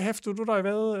 hvad hæfter du dig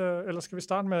ved? Eller skal vi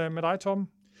starte med dig, Torben?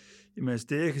 Jamen, altså,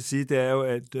 det jeg kan sige, det er jo,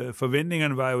 at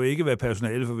forventningerne var jo ikke, hvad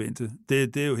personale forventede.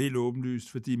 Det er jo helt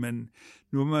åbenlyst, fordi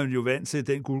nu er man jo vant til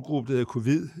den guldgruppe, der hedder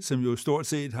covid, som jo stort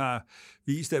set har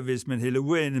vist, at hvis man hælder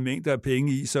uanede mængder af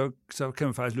penge i, så kan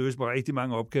man faktisk løse på rigtig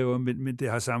mange opgaver, men det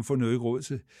har samfundet jo ikke råd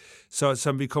til. Så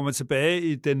som vi kommer tilbage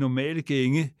i den normale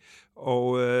gænge,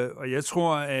 og jeg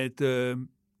tror, at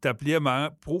der bliver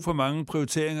brug for mange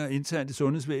prioriteringer internt i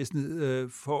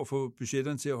sundhedsvæsenet for at få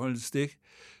budgetterne til at holde stik.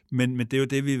 Men det er jo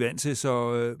det, vi er vant til.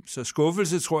 Så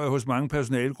skuffelse, tror jeg, hos mange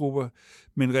personalegrupper,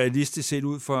 men realistisk set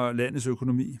ud fra landets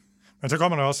økonomi. Men så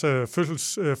kommer der også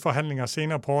fødselsforhandlinger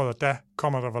senere på året, og der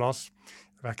kommer der vel også,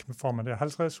 hvad får man der,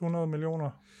 50-100 millioner?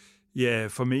 Ja,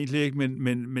 formentlig ikke,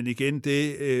 men igen,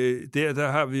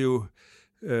 der har vi jo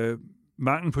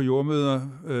mangel på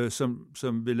jordmødre,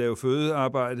 som vil lave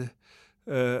fødearbejde,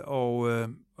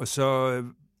 og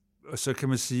så kan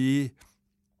man sige,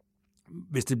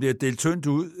 hvis det bliver delt tyndt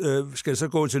ud, skal det så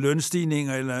gå til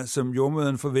lønstigninger, eller som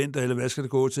jordmøderne forventer, eller hvad skal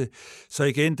det gå til? Så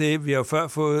igen det, vi har jo før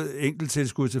fået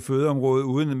enkelttilskud til fødeområdet,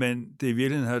 uden at man det i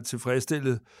virkeligheden har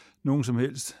tilfredsstillet nogen som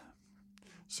helst.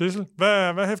 Sissel,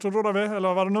 hvad hæfter du der ved? Eller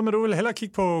var der noget med, du ville hellere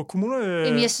kigge på kommuner?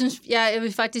 Jamen, jeg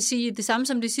vil faktisk sige det samme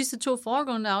som de sidste 2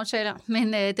 foregående aftaler,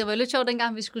 men det var lidt sjovt,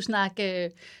 dengang vi skulle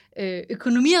snakke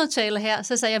økonomiaftaler her,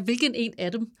 så sagde jeg, hvilken en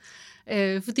af dem?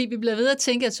 Fordi vi bliver ved at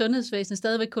tænke, at sundhedsvæsenet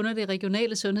stadigvæk kun er det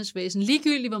regionale sundhedsvæsen.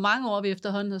 Ligegyldigt hvor mange år vi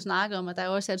efterhånden har snakket om, at der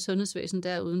også er et sundhedsvæsen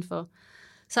der udenfor.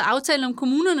 Så aftalen om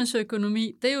kommunernes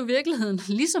økonomi, det er jo i virkeligheden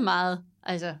lige så meget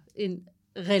altså en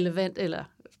relevant eller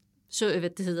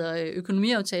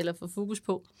økonomiaftaler for fokus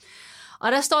på.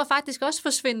 Og der står faktisk også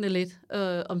forsvindende lidt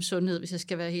om sundhed, hvis jeg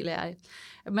skal være helt ærlig.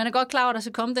 Man er godt klar over, at der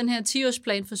skal komme den her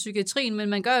 10-årsplan for psykiatrien, men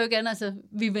man gør jo ikke andet. Altså,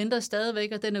 vi venter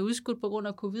stadigvæk, og den er udskudt på grund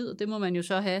af covid, og det må man jo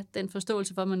så have den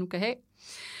forståelse for, man nu kan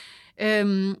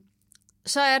have.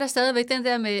 Så er der stadigvæk den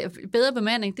der med bedre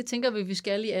bemanding. Det tænker vi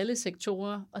skal i alle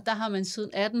sektorer, og der har man siden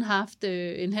 18 haft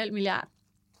 0,5 milliard,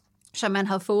 som man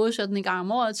har fået sådan en gang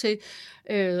om året til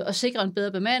at sikre en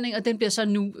bedre bemanding, og den bliver så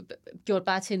nu gjort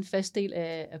bare til en fast del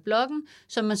af blokken,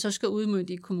 som man så skal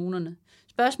udmønte i kommunerne.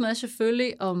 Spørgsmålet er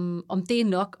selvfølgelig, om det er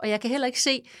nok, og jeg kan heller ikke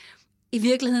se i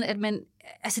virkeligheden,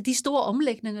 at de store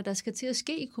omlægninger, der skal til at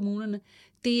ske i kommunerne,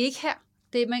 det er ikke her.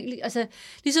 Det er,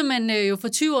 ligesom man jo for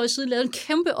 20 år siden lavede en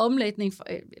kæmpe omlægning,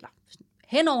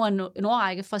 hen over en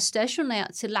årrække fra stationær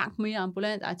til langt mere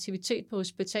ambulant aktivitet på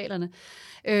hospitalerne.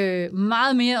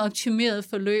 Meget mere optimeret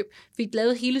forløb. Vi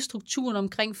lavede hele strukturen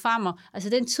omkring farmer. Altså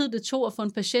den tid, det tog at få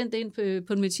en patient ind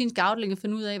på en medicinsk afdeling og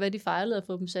finde ud af, hvad de fejlede og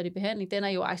få dem sat i behandling, den er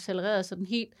jo accelereret sådan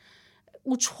helt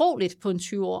utroligt på en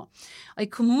 20 år. Og i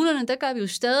kommunerne, der gør vi jo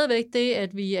stadigvæk det,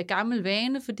 at vi er gammel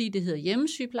vane, fordi det hedder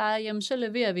hjemmesygepleje. Jamen, så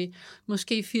leverer vi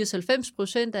måske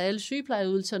 80-90% af alle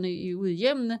sygeplejeydelserne ude i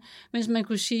hjemmene, mens man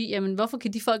kunne sige, jamen, hvorfor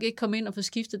kan de folk ikke komme ind og få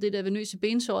skiftet det der venøse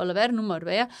bensår, eller hvad det nu måtte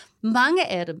være? Mange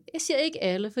af dem, jeg siger ikke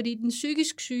alle, fordi den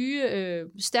psykisk syge,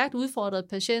 stærkt udfordrede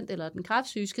patient, eller den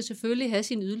kræftsyge, skal selvfølgelig have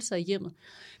sine ydelser i hjemmet.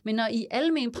 Men når i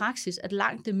almen praksis, at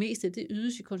langt det meste, det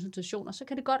ydes i konsultationer, så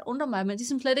kan det godt undre mig, at man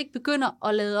ligesom slet ikke begynder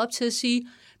at lade op til at sige,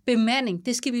 bemanding,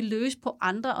 det skal vi løse på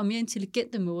andre og mere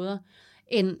intelligente måder,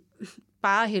 end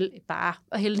bare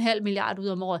at hælde 0,5 milliard ud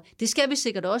om året. Det skal vi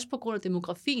sikkert også på grund af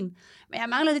demografien. Men jeg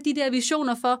mangler de der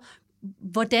visioner for,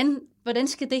 hvordan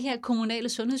skal det her kommunale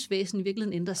sundhedsvæsen i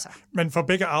virkeligheden ændre sig? Men for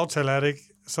begge aftaler er det ikke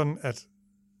sådan, at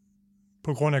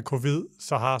på grund af covid,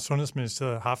 så har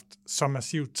Sundhedsministeriet haft så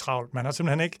massivt travlt. Man har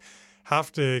simpelthen ikke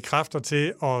haft kræfter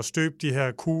til at støbe de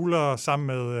her kugler sammen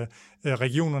med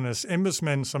regionernes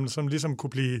embedsmænd, som ligesom kunne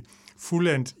blive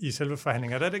fuldendt i selve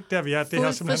forhandlingen. Er det ikke der, vi er? Det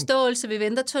her simpelthen forståelse, vi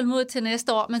venter tålmodigt til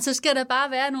næste år, men så skal der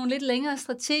bare være nogle lidt længere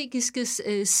strategiske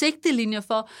sigtelinjer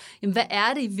for, jamen, hvad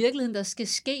er det i virkeligheden, der skal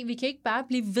ske? Vi kan ikke bare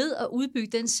blive ved at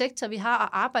udbygge den sektor, vi har,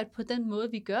 og arbejde på den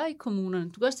måde, vi gør i kommunerne.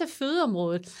 Du kan også tage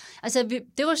fødeområdet. Altså,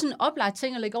 det var sådan en oplagt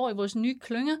ting at lægge over i vores nye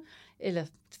klynger, eller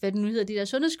hvad det nu hedder, de der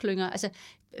sundhedsklynger. Altså,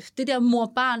 det der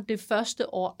mor-barn det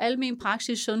første år, almen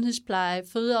praksis, sundhedspleje,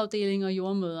 fødeafdelinger og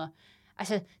jordmødre.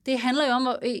 Altså, det handler jo om,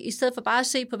 at i stedet for bare at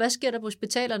se på, hvad sker der på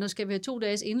hospitalerne, skal vi have 2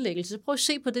 dages indlæggelse, så prøv at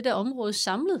se på det der område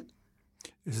samlet.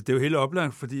 Altså, det er jo helt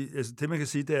oplagt, fordi det, man kan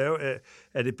sige, det er jo, at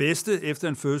er det bedste efter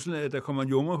en fødsel, at der kommer en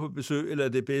jordemoder på besøg, eller er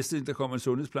det bedste, at der kommer en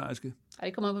sundhedsplejerske? Ej,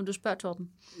 det kommer op, om du spørger, Torben.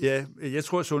 Ja, jeg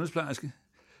tror, sundhedsplejerske.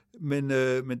 Men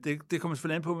det kommer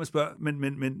selvfølgelig an på, at man spørger.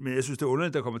 Men jeg synes, det er underligt,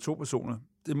 at der kommer 2 personer.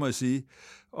 Det må jeg sige.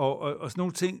 Og sådan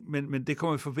nogle ting, men det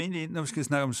kommer formentlig ind, når vi skal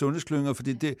snakke om sundhedsklynger,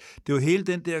 fordi det er jo hele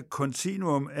den der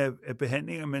kontinuum af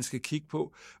behandlinger, man skal kigge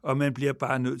på, og man bliver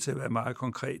bare nødt til at være meget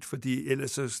konkret, fordi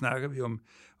ellers så snakker vi om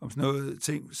sådan noget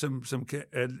ting, som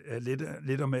er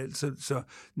lidt om alt. Så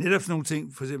netop sådan nogle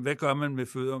ting, for eksempel, hvad gør man med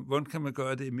fødder? Hvordan kan man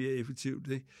gøre det mere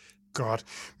effektivt? Ikke? Godt.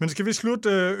 Men skal vi slutte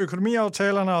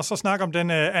økonomiaftalerne og så snakke om den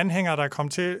anhænger, der kom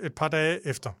til et par dage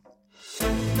efter?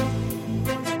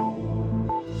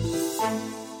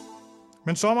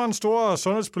 Men sommerens store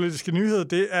sundhedspolitiske nyhed,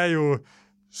 det er jo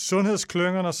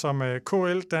sundhedsklyngerne, som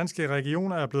KL, Danske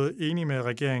Regioner, er blevet enige med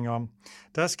regeringen om.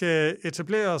 Der skal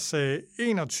etableres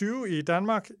 21 i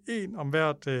Danmark, en om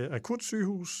hvert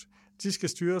akutsygehus. De skal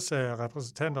styres af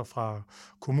repræsentanter fra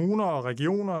kommuner og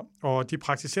regioner, og de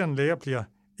praktiserende læger bliver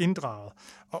inddraget.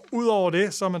 Og udover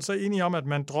det, så er man så enige om, at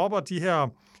man dropper de her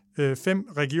 5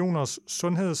 regioners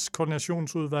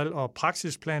sundhedskoordinationsudvalg og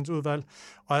praksisplansudvalg,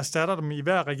 og erstatter dem i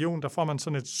hver region, der får man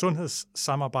sådan et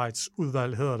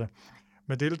sundhedssamarbejdsudvalg, hedder det,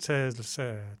 med deltagelse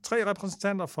af 3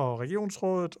 repræsentanter for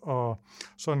regionsrådet og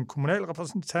så en kommunal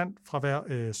repræsentant fra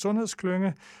hver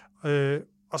sundhedsklynge.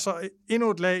 Og så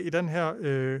endnu et lag i den her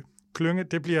klynge,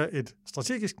 det bliver et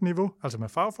strategisk niveau, altså med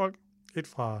fagfolk,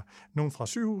 nogen fra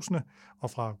sygehusene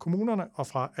og fra kommunerne og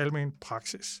fra almen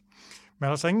praksis. Men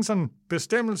altså ingen sådan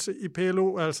bestemmelse i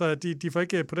PLO, altså de får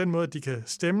ikke på den måde, at de kan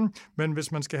stemme, men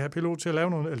hvis man skal have PLO til at lave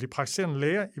noget, eller de praktiserende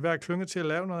læger i hver klynge til at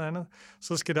lave noget andet,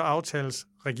 så skal det aftales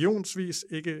regionsvis,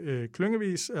 ikke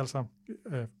klyngevis, altså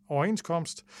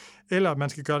overenskomst, eller man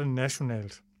skal gøre det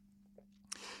nationalt.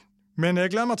 Men jeg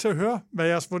glæder mig til at høre, hvad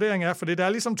jeres vurdering er, for det er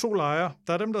ligesom 2 lejre.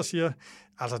 Der er dem, der siger,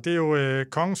 altså det er jo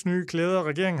kongens nye klæder.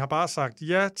 Regeringen har bare sagt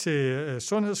ja til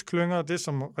sundhedsklynger, det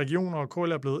som regioner og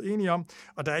KL er blevet enige om,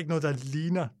 og der er ikke noget, der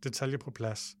ligner detaljer på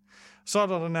plads. Så er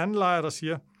der den anden lejr, der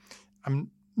siger, jamen,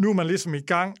 nu er man ligesom i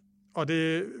gang, og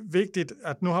det er vigtigt,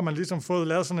 at nu har man ligesom fået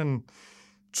lavet sådan en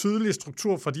tydelig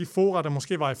struktur for de fora, der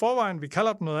måske var i forvejen. Vi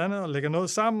kalder dem noget andet og lægger noget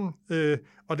sammen,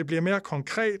 og det bliver mere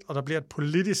konkret, og der bliver et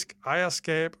politisk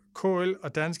ejerskab. KL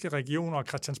og Danske Regioner og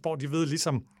Christiansborg, de ved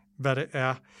ligesom, hvad det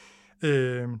er.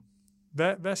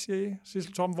 Hvad siger I,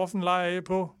 Sissel Torben? Hvorfor leger I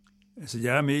på? Altså,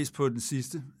 jeg er mest på den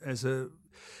sidste. Altså,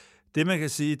 det man kan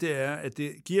sige, det er, at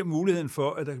det giver muligheden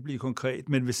for, at der kan blive konkret,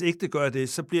 men hvis ikke det gør det,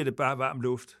 så bliver det bare varm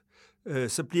luft.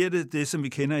 Så bliver det, som vi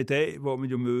kender i dag, hvor man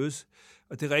jo mødes.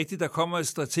 Og det er rigtigt, der kommer et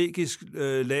strategisk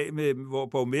lag, hvor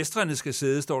borgmestrene skal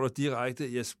sidde, står der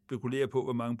direkte. Jeg spekulerer på,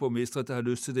 hvor mange borgmestre, der har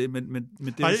lyst til det. Men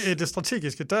det nej, det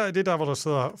strategiske, det er der, hvor der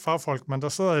sidder fagfolk, men der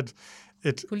sidder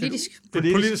et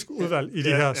politisk udvalg i de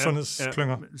her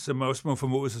sundhedsklynger. Ja, som også må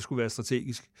formodes at skulle være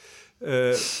strategisk.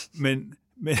 Men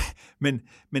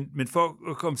for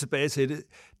at komme tilbage til det,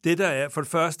 det der er, for det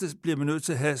første bliver man nødt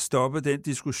til at have stoppet den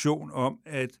diskussion om,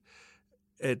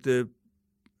 at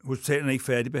hospitalerne ikke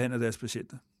færdigbehandler deres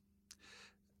patienter.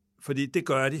 Fordi det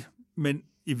gør de, men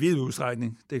i vid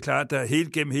udstrækning. Det er klart, at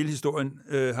gennem hele historien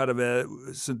har der været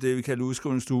sådan det, vi kalder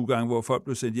udskrivningsstuegang, hvor folk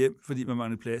blev sendt hjem, fordi man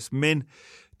manglede plads. Men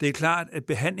det er klart, at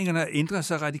behandlingerne ændrer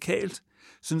sig radikalt,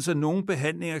 sådan så nogle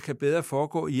behandlinger kan bedre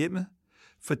foregå i hjemmet,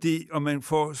 fordi om man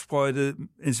får sprøjtet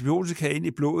antibiotika ind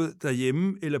i blodet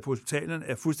derhjemme eller på hospitalerne,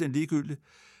 er fuldstændig ligegyldigt.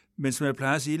 Men som jeg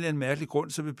plejer at sige, en eller anden mærkelig grund,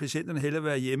 så vil patienterne hellere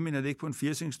være hjemme, end at ligge på en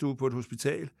 80-stue på et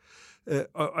hospital.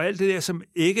 Og alt det der, som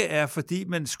ikke er, fordi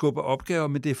man skubber opgaver,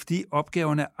 men det er, fordi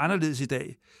opgaverne er anderledes i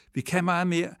dag. Vi kan meget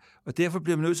mere, og derfor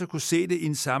bliver man nødt til at kunne se det i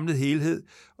en samlet helhed.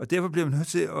 Og derfor bliver man nødt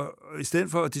til, i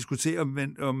stedet for at diskutere,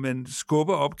 om man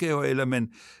skubber opgaver, eller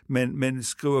man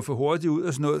skriver for hurtigt ud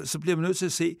og sådan noget, så bliver man nødt til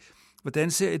at se,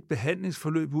 hvordan ser et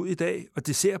behandlingsforløb ud i dag. Og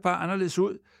det ser bare anderledes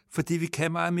ud, fordi vi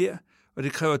kan meget mere. Og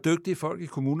det kræver dygtige folk i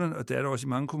kommunerne, og det er der også i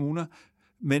mange kommuner.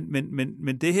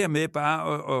 Men det her med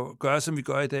bare at gøre, som vi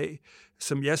gør i dag,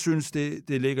 som jeg synes,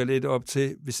 det ligger lidt op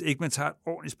til, hvis ikke man tager et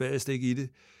ordentligt spadestik i det,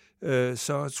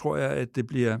 så tror jeg, at det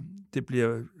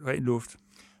bliver ren luft.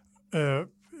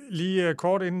 Lige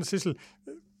kort inden, Sissel.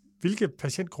 Hvilke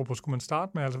patientgrupper skulle man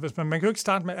starte med? Altså, hvis man kan jo ikke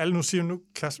starte med alle, nu siger nu,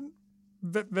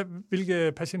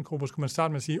 hvilke patientgrupper skulle man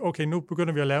starte med at sige, okay, nu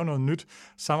begynder vi at lave noget nyt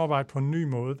samarbejde på en ny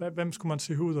måde. Hvem skulle man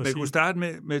se ud og sige? Man kunne starte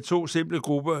med 2 simple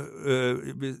grupper.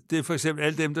 Det er for eksempel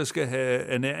alle dem, der skal have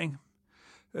ernæring,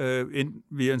 enten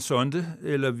via en sonde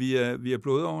eller via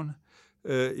blodårene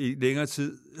i længere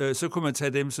tid. Så kunne man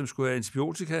tage dem, som skulle have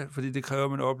antibiotika, fordi det kræver,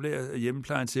 at man oplærer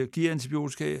hjemmeplejen til at give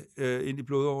antibiotika ind i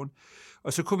blodåren.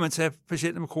 Og så kunne man tage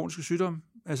patienter med kroniske sygdomme,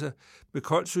 altså med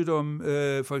koldsygdomme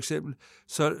for eksempel,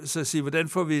 så sige, hvordan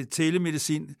får vi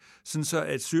telemedicin, sådan så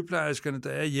at sygeplejerskerne, der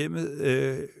er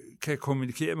hjemmet, kan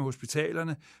kommunikere med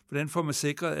hospitalerne. Hvordan får man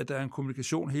sikret, at der er en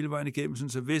kommunikation hele vejen igennem, sådan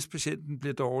så hvis patienten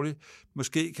bliver dårlig,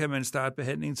 måske kan man starte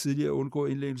behandlingen tidligere og undgå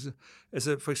indlæggelse.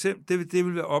 Altså for eksempel, det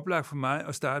vil være oplagt for mig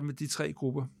at starte med de 3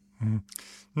 grupper.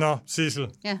 Nå, Sissel.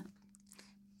 Ja.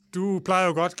 Du plejer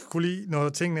jo godt at kunne lide, når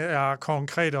tingene er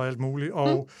konkrete og alt muligt,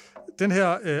 og den her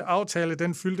aftale,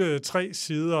 den fyldte 3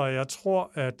 sider, og jeg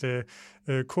tror, at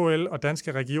KL og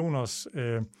Danske Regioners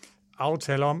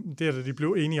aftale om, det er, at de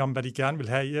blev enige om, hvad de gerne vil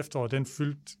have i efteråret, den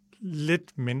fyldte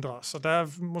lidt mindre. Så der er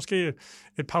måske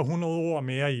et par 100 ord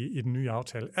mere i den nye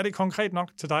aftale. Er det konkret nok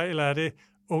til dig, eller er det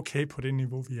okay på det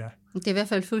niveau, vi er? Det er i hvert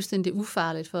fald fuldstændig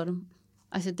ufarligt for dem.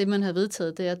 Altså det, man har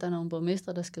vedtaget, det er, at der er nogle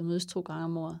borgmestre, der skal mødes 2 gange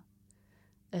om året.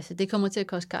 Altså det kommer til at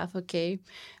koste kaffe og kage.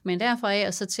 Men derfra af,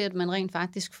 og så til, at man rent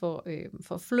faktisk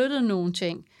får flyttet nogle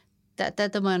ting,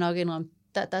 der må jeg nok indrømme,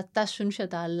 der synes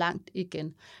jeg, der er langt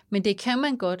igen. Men det kan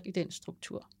man godt i den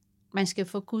struktur. Man skal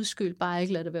for guds skyld bare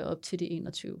ikke lade det være op til de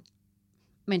 21.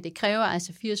 Men det kræver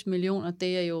altså 80 millioner,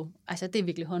 det er jo, altså det er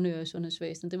virkelig håndører i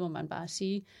sundhedsvæsenet, det må man bare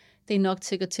sige. Det er nok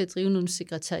til at drive nogle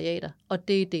sekretariater, og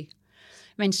det er det.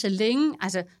 Men så længe,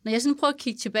 altså når jeg sådan prøver at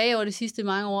kigge tilbage over de sidste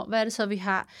mange år, hvad er det så, vi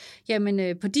har?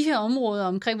 Jamen på de her områder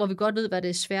omkring, hvor vi godt ved, hvad det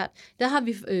er svært, der har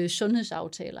vi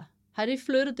sundhedsaftaler. Har det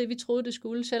flyttet det, vi troede, det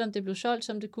skulle, selvom det blev solgt,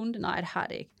 som det kunne? Nej, det har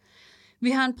det ikke. Vi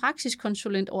har en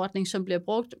praksiskonsulentordning, som bliver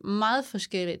brugt meget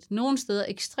forskelligt. Nogle steder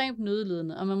ekstremt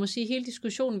nødlidende, og man må sige, at hele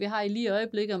diskussionen, vi har i lige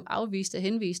øjeblikket om afviste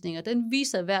henvisninger, den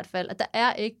viser i hvert fald, at der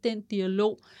er ikke den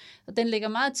dialog. Og den ligger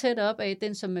meget tæt op af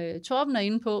den, som Torben er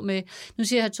inde på med, nu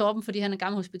siger jeg Torben, fordi han er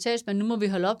gammel hospitalsmand, nu må vi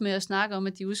holde op med at snakke om,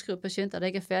 at de udskriver patienter, der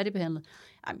ikke er færdigbehandlet.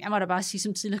 Jamen, jeg må da bare sige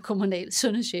som tidligere kommunal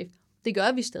sundhedschef, det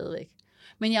gør vi stadigvæk.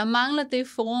 Men jeg mangler det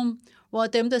forum, hvor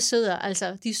dem, der sidder,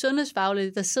 altså de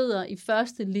sundhedsfaglige, der sidder i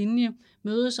første linje,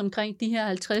 mødes omkring de her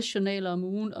 50 journaler om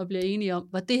ugen og bliver enige om,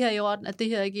 var det her i orden, er det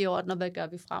her ikke i orden, og hvad gør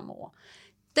vi fremover.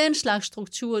 Den slags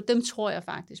struktur, dem tror jeg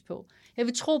faktisk på. Jeg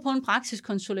vil tro på en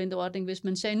praksiskonsulentordning, hvis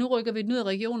man sagde, nu rykker vi den ud af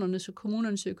regionernes og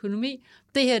kommunernes økonomi.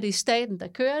 Det her det er staten, der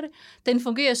kører det. Den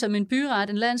fungerer som en byret,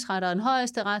 en landsret og en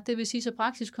højesteret. Det vil sige, så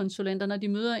praksiskonsulenter, når de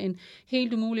møder en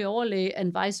helt umulig overlæge,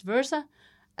 and vice versa,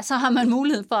 så har man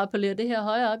mulighed for at appellere det her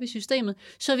højere op i systemet,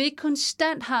 så vi ikke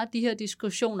konstant har de her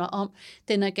diskussioner om,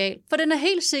 den er gal. For den er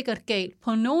helt sikkert gal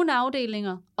på nogle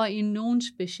afdelinger og i nogle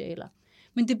specialer.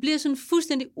 Men det bliver sådan en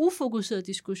fuldstændig ufokuseret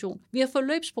diskussion. Vi har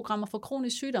forløbsprogrammer for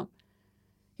kronisk sygdom.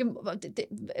 Jamen,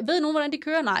 ved nogen, hvordan de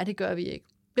kører? Nej, det gør vi ikke.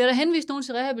 Bliver der henvist nogen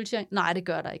til rehabilitering? Nej, det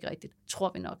gør der ikke rigtigt.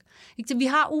 Tror vi nok. Vi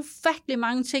har ufattelig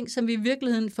mange ting, som vi i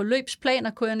virkeligheden,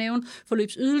 forløbsplaner kunne jeg nævne,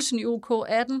 forløbsydelsen i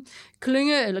OK18,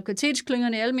 klynge eller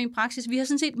kvalitetsklyngerne i almen praksis. Vi har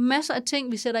sådan set masser af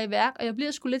ting, vi sætter i værk, og jeg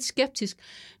bliver sgu lidt skeptisk,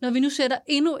 når vi nu sætter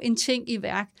endnu en ting i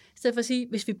værk. I stedet for at sige,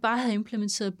 hvis vi bare havde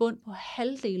implementeret bund på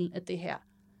halvdelen af det her,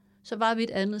 så var vi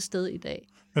et andet sted i dag.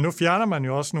 Men nu fjerner man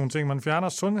jo også nogle ting. Man fjerner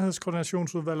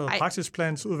sundhedskoordinationsudvalget og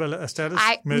praksisplansudvalget erstattes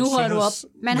med nu holder du op.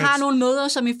 Man har nogle møder,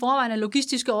 som i forvejen af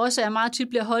logistiske årsager meget tit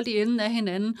bliver holdt i enden af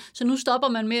hinanden. Så nu stopper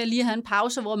man med at lige have en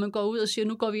pause, hvor man går ud og siger,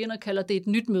 nu går vi ind og kalder det et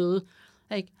nyt møde.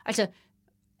 Ikke? Altså,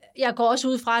 jeg går også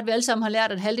ud fra, at vi alle sammen har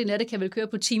lært, at halvdelen af det kan vel køre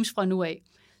på Teams fra nu af.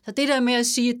 Så det der med at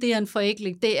sige, at det er en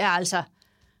forenkling, det er altså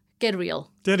get real.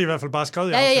 Det har de i hvert fald bare skrevet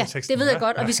i aftaleteksten. Det ved jeg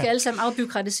godt, og vi skal alle sammen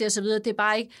afbureaukratisere og så videre. Det er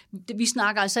bare ikke, vi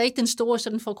snakker altså ikke den store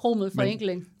sådan forkromede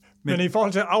forenkling. Men i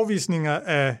forhold til afvisninger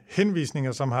af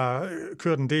henvisninger, som har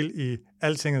kørt en del i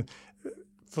Altinget,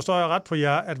 forstår jeg ret på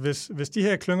jer, at hvis de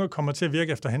her klynger kommer til at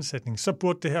virke efter hensætning, så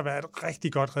burde det her være et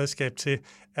rigtig godt redskab til,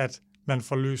 at man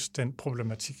får løst den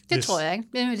problematik. Det tror jeg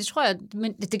ikke. Det tror jeg,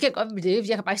 men det kan godt, jeg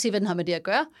kan bare ikke se, hvad den har med det at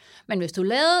gøre. Men hvis du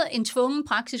lavede en tvungen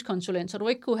praksiskonsulent, så du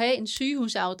ikke kunne have en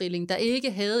sygehusafdeling, der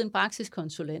ikke havde en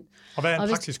praksiskonsulent. Og hvad er en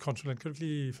praksiskonsulent? Kan du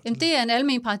lige fortælle? Jamen, det er en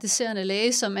almen praktiserende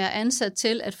læge, som er ansat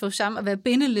til at få sammen at være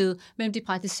bindeled mellem de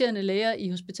praktiserende læger i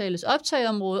hospitalets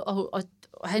optageområde og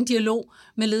have en dialog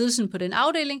med ledelsen på den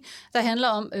afdeling, der handler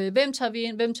om, hvem tager vi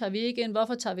ind, hvem tager vi ikke ind,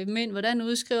 hvorfor tager vi dem ind, hvordan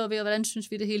udskriver vi, og hvordan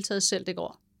synes vi det hele taget selv det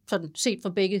går. Sådan set fra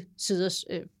begge sider.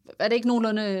 Er det ikke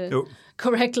nogenlunde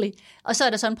correctly? Og så er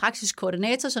der så en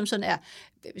praksiskoordinator, som sådan er,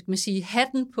 skal man sige,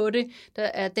 hatten på det, der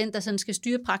er den, der sådan skal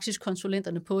styre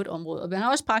praksiskonsulenterne på et område. Og vi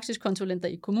har også praksiskonsulenter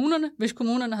i kommunerne, hvis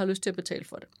kommunerne har lyst til at betale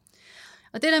for det.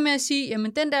 Og det der med at sige,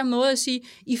 jamen den der måde at sige,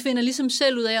 I finder ligesom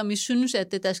selv ud af, om I synes,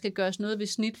 at der skal gøres noget ved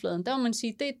snitfladen, der må man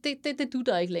sige, det du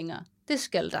der ikke længere. Det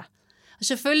skal der. Og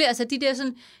selvfølgelig, altså de der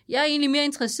sådan, jeg er egentlig mere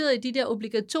interesseret i de der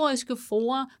obligatoriske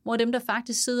forer, hvor dem, der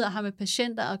faktisk sidder og har med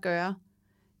patienter at gøre,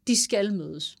 de skal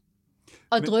mødes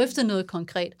og drøfte noget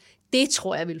konkret. Det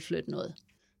tror jeg vil flytte noget.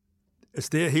 Altså,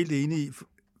 det er jeg helt enig i.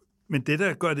 Men det,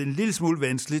 der gør det en lille smule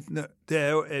vanskeligt, det er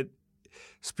jo, at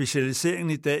specialiseringen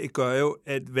i dag gør jo,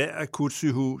 at hver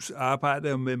akutsygehus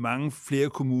arbejder med mange flere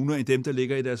kommuner end dem, der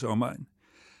ligger i deres omegn.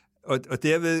 Og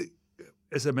derved,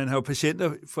 altså man har jo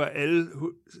patienter fra alle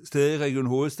steder i Region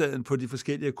Hovedstaden på de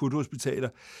forskellige akuthospitaler,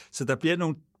 så der bliver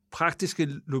nogle praktiske,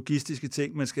 logistiske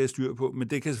ting, man skal have styr på, men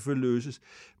det kan selvfølgelig løses.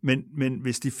 Men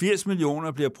hvis de 80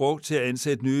 millioner bliver brugt til at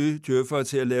ansætte nye djøffere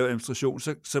til at lave administration,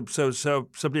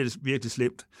 så bliver det virkelig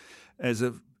slemt.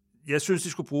 Altså, jeg synes, de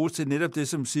skulle bruges til netop det,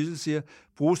 som Sissel siger,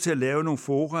 bruges til at lave nogle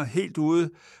fora helt ude,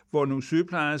 hvor nogle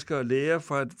sygeplejersker og læger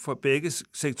fra begge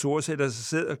sektorer sætter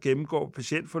sig og gennemgår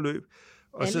patientforløb.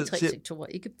 Og alle tre sektorer,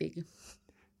 ikke begge.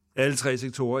 Alle tre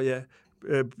sektorer, ja.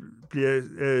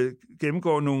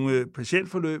 Gennemgår nogle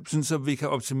patientforløb, sådan, så vi kan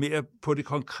optimere på det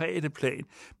konkrete plan.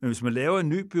 Men hvis man laver en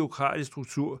ny bureaukratisk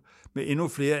struktur med endnu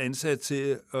flere ansatte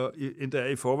til, end der er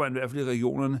i forvejen, i hvert fald i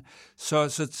regionerne,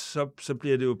 så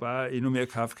bliver det jo bare endnu mere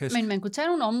kaffekast. Men man kunne tage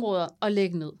nogle områder og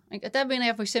lægge ned. Ikke? Og der mener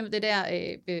jeg for eksempel det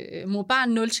der må barn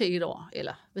 0 til 1 år,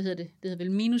 eller hvad hedder det? Det hedder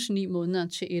vel minus 9 måneder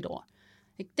til 1 år.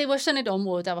 Det var sådan et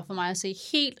område, der var for mig at se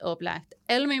helt oplagt.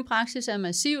 Almen praksis er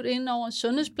massivt indenover,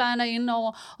 sundhedsplejen er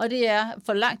indenover, og det er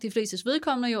for langt de flestes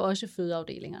vedkommende jo også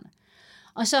fødeafdelingerne.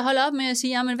 Og så holde op med at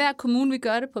sige, jamen hver kommune vil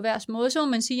gøre det på hver måde, så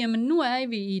må man sige, jamen nu er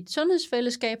vi i et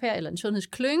sundhedsfællesskab her, eller en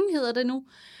sundhedsklynge hedder det nu,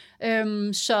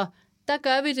 så der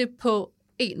gør vi det på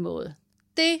en måde.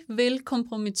 Det vil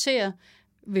kompromittere,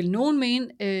 vil nogen mene,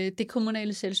 det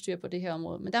kommunale selvstyre på det her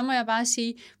område. Men der må jeg bare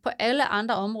sige, på alle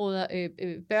andre områder,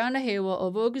 børnehaver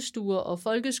og vuggestuer og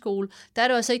folkeskole, der er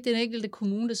det også ikke den enkelte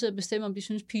kommune, der sidder og bestemmer, om de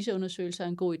synes, PISA-undersøgelser er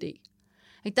en god idé.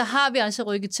 Der har vi altså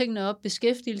rykket tingene op,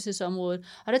 beskæftigelsesområdet,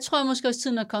 og der tror jeg måske også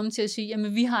tiden er kommet til at sige,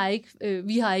 jamen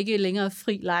vi har ikke længere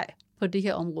fri leg på det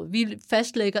her område. Vi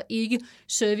fastlægger ikke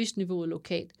serviceniveauet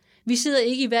lokalt. Vi sidder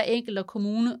ikke i hver enkelt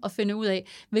kommune og finder ud af,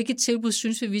 hvilket tilbud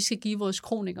synes vi skal give vores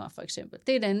kronikere, for eksempel.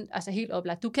 Det er den, altså helt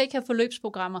oplagt. Du kan ikke have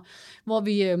forløbsprogrammer, hvor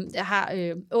vi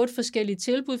har 8 forskellige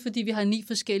tilbud, fordi vi har 9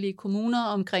 forskellige kommuner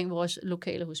omkring vores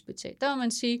lokale hospital. Der må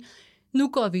man sige, nu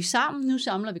går vi sammen, nu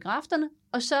samler vi kræfterne,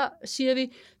 og så siger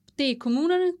vi, det er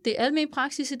kommunerne, det er almen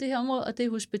praksis i det her område, og det er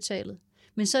hospitalet.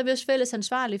 Men så er vi også fælles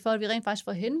ansvarlige for, at vi rent faktisk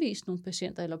får henvist nogle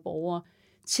patienter eller borgere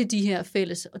til de her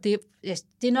fælles. Og det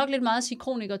er nok lidt meget at sige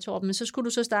kroniker, Torben, men så skulle du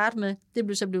så starte med, det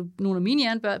blev så nogle af mine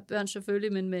hjernebørn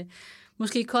selvfølgelig, men med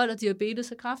måske kold og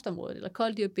diabetes og kræftområdet, eller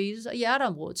kold diabetes og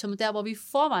hjerteområdet, som er der, hvor vi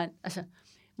forvejen, altså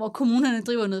hvor kommunerne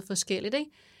driver noget forskelligt.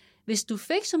 Ikke? Hvis du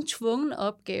fik som tvungen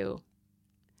opgave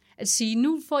at sige,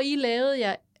 nu får I lavet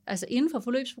jer, altså inden for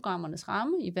forløbsprogrammernes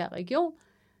ramme i hver region,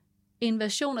 en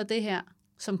version af det her,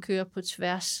 som kører på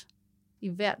tværs i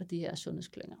hvert af de her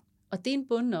sundhedsklynger. Og det er en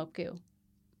bunden opgave.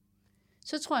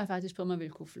 Så tror jeg faktisk på, at man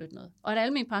ville kunne flytte noget. Og at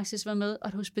almen praksis var med, og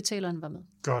at hospitalerne var med.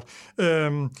 Godt.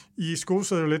 I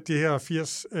skosede jo lidt de her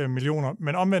 80 millioner,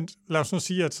 men omvendt, lad os nu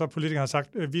sige, at så politikerne har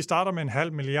sagt, at vi starter med 0,5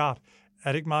 milliard.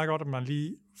 Er det ikke meget godt, at man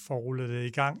lige får rullet det i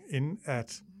gang, inden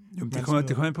at... Jo, det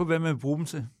kommer an på, hvad man bruger dem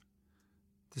til.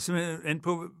 Det er simpelthen an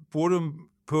på, bruger du dem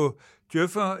på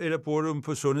djøffer, eller bruger du dem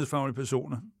på sundhedsfaglige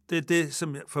personer. Det er det,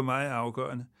 som for mig er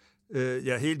afgørende.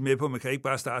 Jeg er helt med på, at man kan ikke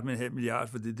bare starte med 0,5 milliard,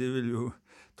 for det vil jo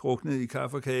drukne i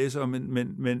kaffe og kage, så,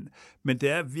 men det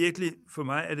er virkelig, for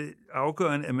mig er det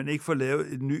afgørende, at man ikke får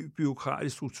lavet en ny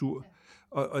bureaukratisk struktur.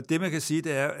 Og det, man kan sige,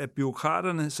 det er, at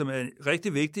bureaukraterne, som er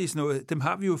rigtig vigtige i sådan noget, dem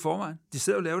har vi jo i forvejen. De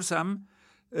sidder og laver det samme,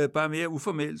 bare mere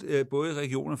uformelt, både i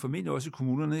regionerne og formentlig også i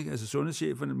kommunerne. Ikke? Altså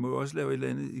sundhedscheferne må jo også lave et eller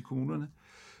andet i kommunerne.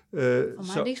 For mig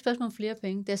er det ikke et spørgsmål om flere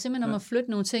penge. Det er simpelthen om at flytte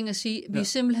nogle ting og sige, vi er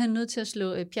simpelthen nødt til at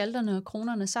slå pjalterne og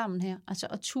kronerne sammen her. Altså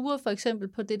at ture for eksempel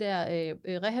på det der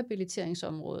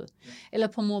rehabiliteringsområde, eller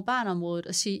på mor-barn-området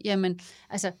og sige, jamen,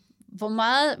 altså, hvor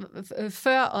meget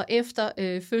før og efter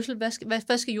fødsel,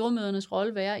 hvad skal jordmødernes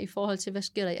rolle være i forhold til, hvad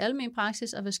sker der i almen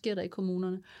praksis, og hvad sker der i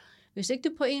kommunerne? Hvis ikke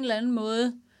du på en eller anden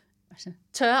måde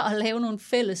tør at lave nogle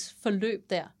fælles forløb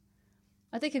der,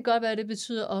 og det kan godt være, at det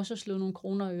betyder også at slå nogle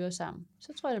kroner og øre sammen.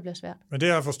 Så tror jeg, det bliver svært. Men det,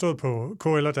 jeg har forstået på KL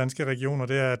og Danske Regioner,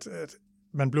 det er, at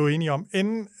man blev enige om,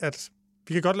 inden at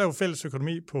vi kan godt lave fælles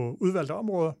økonomi på udvalgte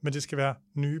områder, men det skal være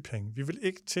nye penge. Vi vil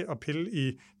ikke til at pille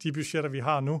i de budgetter, vi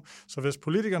har nu. Så hvis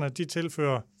politikerne de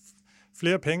tilfører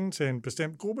flere penge til en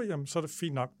bestemt gruppe, jamen, så er det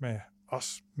fint nok med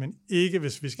os, men ikke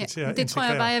hvis vi skal til at integrere. Det tror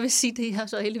jeg bare, jeg vil sige, det er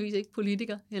så heldigvis ikke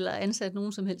politiker eller ansat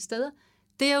nogen som helst steder.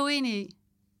 Det er jeg uenig i.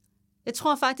 Jeg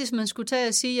tror faktisk, man skulle tage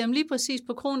og sige, jamen lige præcis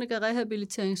på kronik- og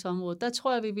rehabiliteringsområdet, der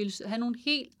tror jeg, vi ville have nogle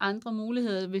helt andre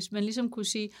muligheder, hvis man ligesom kunne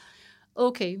sige,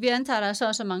 okay, vi antager, der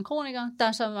er så mange kronikere, der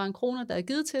er så mange kroner, der er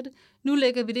givet til det. Nu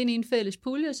lægger vi det ind i en fælles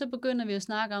pulje, og så begynder vi at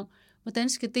snakke om, hvordan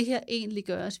skal det her egentlig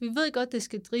gøres. Vi ved godt, det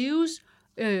skal drives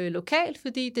lokalt,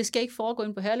 fordi det skal ikke foregå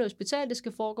ind på Herlev Hospital, det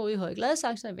skal foregå i Høje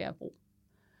Gladsaxe og Værebro.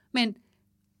 Men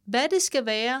hvad det skal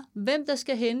være, hvem der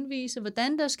skal henvise,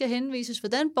 hvordan der skal henvises,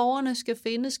 hvordan borgerne skal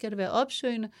findes, skal det være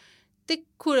opsøgende, det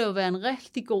kunne da jo være en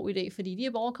rigtig god idé, fordi de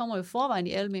her borgere kommer jo forvejen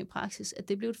i almen praksis, at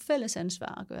det bliver et fælles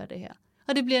ansvar at gøre det her.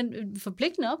 Og det bliver en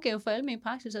forpligtende opgave for almen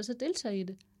praksis, altså at deltage i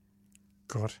det.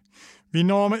 Godt. Vi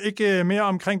når ikke mere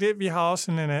omkring det. Vi har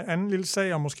også en anden lille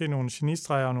sag, og måske nogle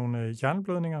genistreger og nogle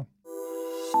hjerneblødninger.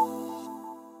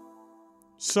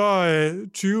 Så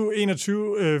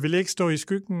 2021 vil ikke stå i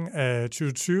skyggen af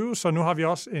 2020, så nu har vi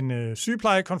også en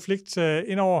sygeplejekonflikt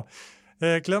indover.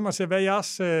 Jeg glæder mig til, hvad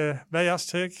er jeres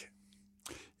take?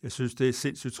 Jeg synes, det er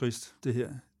sindssygt trist, det her.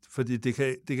 Fordi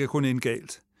det kan kun ende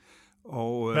galt.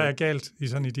 Og, hvad er galt i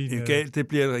sådan i din... Galt, det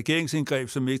bliver et regeringsindgreb,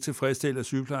 som ikke tilfredsstiller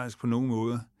sygeplejersker på nogen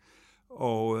måde.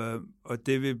 Og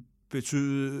det vil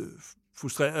betyde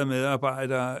frustrerede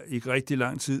medarbejdere i rigtig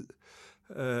lang tid.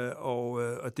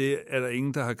 Og det er der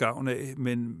ingen, der har gavn af.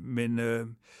 Men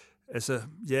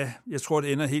jeg tror,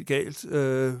 det ender helt galt,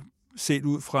 set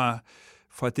ud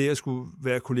fra det at skulle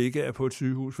være kollegaer på et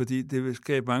sygehus, fordi det vil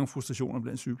skabe mange frustrationer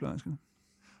blandt sygeplejerskerne.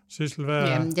 Sissel, hvad...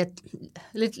 Jamen,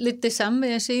 lidt det samme vil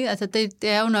jeg sige. Altså, det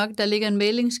er jo nok, der ligger en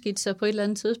mailing-skitse, på et eller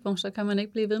andet tidspunkt, så kan man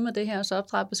ikke blive ved med det her, og så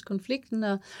optrappes konflikten,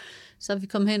 og så er vi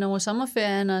kommet hen over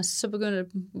sommerferien, og så begynder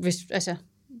det,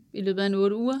 i løbet af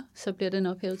 8 uger, så bliver den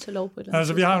ophævet til lov på et eller andet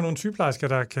tidspunkt. Vi har jo nogle sygeplejersker,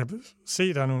 der kan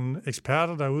se, der er nogle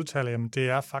eksperter, der udtaler, at det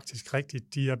er faktisk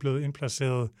rigtigt, de er blevet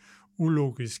indplaceret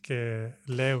ulogisk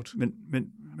lavt.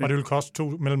 Og det vil koste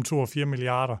mellem 2 og 4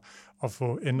 milliarder at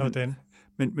få ændret den.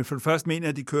 Men for det første mener jeg,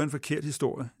 at de kører en forkert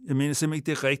historie. Jeg mener simpelthen ikke,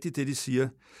 det er rigtigt, det de siger.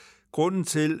 Grunden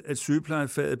til, at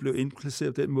sygeplejefaget blev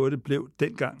indplaceret på den måde, det blev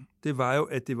dengang, det var jo,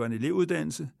 at det var en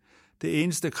elevuddannelse. Det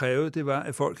eneste, der krævede, det var,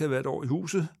 at folk havde været over i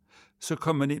huset. Så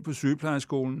kom man ind på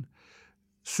sygeplejeskolen.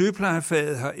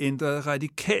 Sygeplejefaget har ændret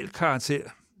radikal karakter.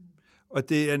 Og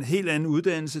det er en helt anden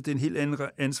uddannelse, det er en helt anden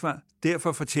ansvar.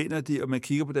 Derfor fortjener de, at man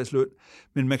kigger på deres løn.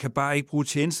 Men man kan bare ikke bruge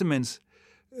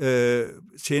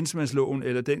tjenestemandsloven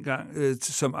eller dengang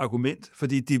som argument,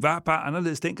 fordi de var bare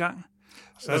anderledes dengang.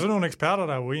 Så er der nogle eksperter,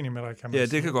 der er uenige med dig, kan man sige. Ja,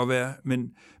 det kan godt være.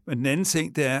 Men den anden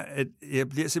ting, det er, at jeg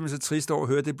bliver simpelthen så trist over at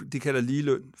høre det, de kalder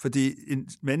ligeløn. Fordi en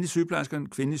mandlig sygeplejerske og en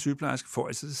kvindelig sygeplejerske får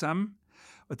altså det samme.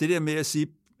 Og det der med at sige,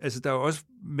 altså der er jo også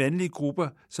mandlige grupper,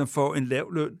 som får en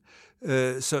lav løn.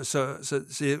 Så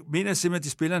jeg mener simpelthen, at de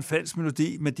spiller en falsk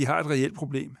melodi, men de har et reelt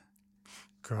problem.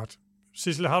 Godt.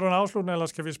 Sissel, har du en afslutning, eller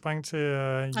skal vi springe til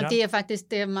Jan? Og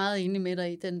det er meget enig med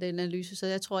dig i, den analyse, så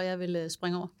jeg tror, jeg vil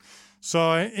springe over.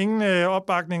 Så ingen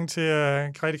opbakning til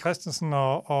Grete Christensen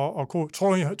og Co.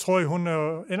 Tror I, hun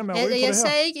ender med at ryge på det her? Jeg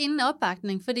sagde ikke ingen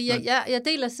opbakning, fordi jeg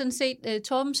deler sådan set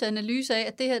Torbens analyse af,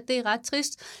 at det her det er ret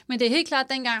trist. Men det er helt klart,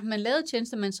 dengang man lavede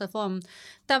tjenestemandsreformen,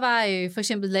 der var for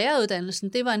eksempel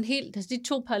læreruddannelsen, det var en helt, altså de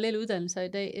 2 parallelle uddannelser i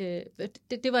dag,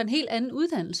 det var en helt anden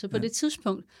uddannelse på det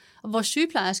tidspunkt. Og vores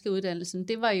sygeplejerskeuddannelsen,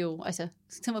 det var jo, altså,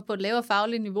 den var på et lavere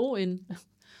fagligt niveau end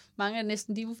mange af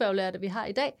næsten de ufaglærte, vi har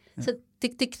i dag. Ja. Så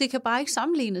det kan bare ikke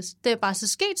sammenlignes. Det er bare så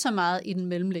sket så meget i den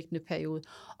mellemliggende periode.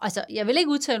 Altså, jeg vil ikke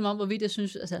udtale mig om, hvorvidt jeg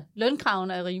synes, altså,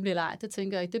 lønkravene er rimelige eller ej. Det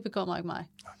tænker jeg ikke. Det bekommer ikke mig.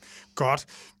 Godt.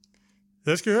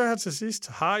 Jeg skal høre her til sidst.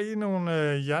 Har I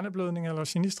nogle hjerneblødninger eller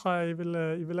genistreger, I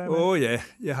vil have med? Ja.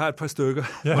 Jeg har et par stykker.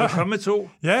 Ja. Må jeg komme med 2?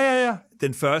 Ja.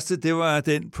 Den første, det var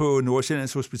den på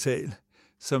Nordsjællands Hospital,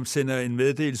 som sender en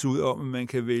meddelelse ud om, at man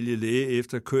kan vælge læge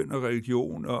efter køn og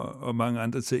religion og mange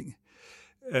andre ting.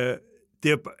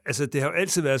 Det har jo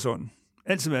altid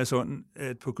været sådan,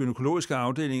 at på gynækologiske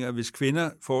afdelinger, hvis kvinder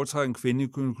foretrækker en kvindelig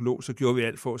gynækolog, så gjorde vi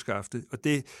alt for at skaffe det. Og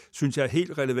det synes jeg er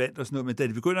helt relevant og sådan noget, men da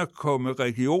det begynder at komme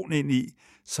religion ind i,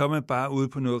 så er man bare ude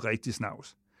på noget rigtig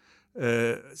snavs.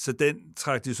 Så den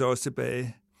trak de så også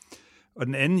tilbage. Og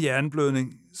den anden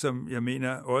hjerneblødning, som jeg mener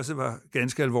også var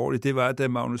ganske alvorlig, det var, da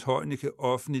Magnus Heunicke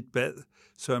offentligt bad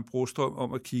Søren Brostrøm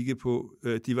om at kigge på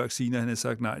de vacciner, han havde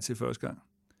sagt nej til første gang.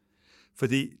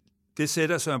 Fordi det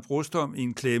sætter Søren Brostrøm i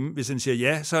en klemme. Hvis han siger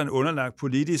ja, så er han underlagt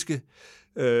politiske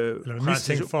eller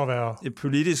mistænkt for at være et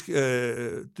politisk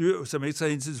dyr, som ikke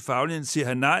tager ind til fagligheden, siger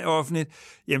han nej offentligt,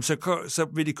 jamen så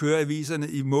vil de køre aviserne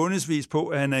i månedsvis på,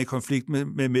 at han er i konflikt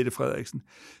med Mette Frederiksen.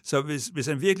 Så hvis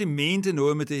han virkelig mente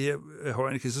noget med det her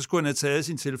Heunicke, så skulle han have taget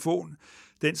sin telefon,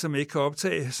 den som ikke kan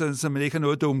optage, så man ikke har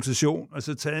noget dokumentation, og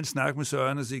så tage en snak med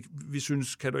Søren og sige, vi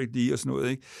synes, kan du ikke lide og sådan noget.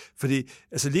 Ikke? Fordi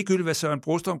altså ligegyldigt, hvad Søren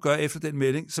Brostrøm gør efter den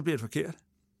melding, så bliver det forkert.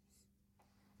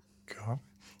 Godt,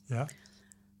 ja.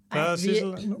 Vi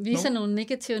viser nogle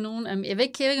negative nogen. Jeg ved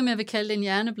ikke, om jeg vil kalde det en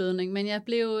hjerneblødning, men jeg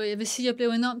blev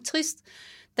enormt trist,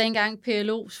 da engang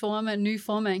PLO's nye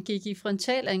formand gik i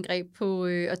frontalangreb på,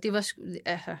 og det var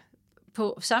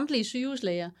på samtlige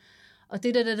sygehuslæger, og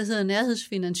det der hedder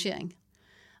nærhedsfinansiering.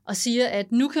 Og siger,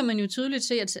 at nu kan man jo tydeligt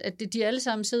se, at de alle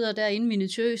sammen sidder derinde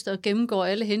minutiøst og gennemgår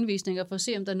alle henvisninger for at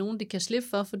se, om der er nogen, de kan slippe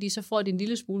for, fordi så får de en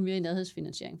lille smule mere i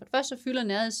nærhedsfinansiering. For det første så fylder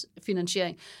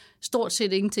nærhedsfinansiering stort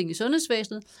set ingenting i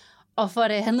sundhedsvæsenet, og for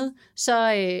det andet, så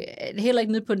er det heller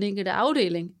ikke nede på den enkelte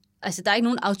afdeling. Altså, der er ikke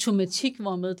nogen automatik,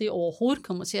 hvormed det overhovedet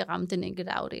kommer til at ramme den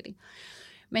enkelte afdeling.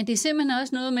 Men det er simpelthen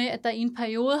også noget med, at der i en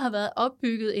periode har været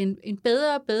opbygget en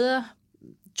bedre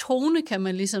tone, kan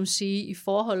man ligesom sige, i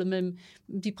forholdet mellem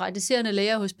de praktiserende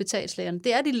læger og hospitalslægerne.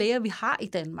 Det er de læger, vi har i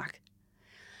Danmark.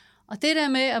 Og det der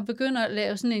med at begynde at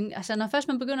lave sådan en, altså når først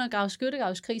man begynder at grave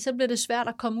skyttegravskrig, så bliver det svært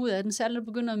at komme ud af den, særligt at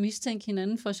begynder at mistænke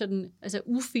hinanden for sådan altså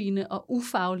ufine og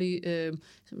ufaglige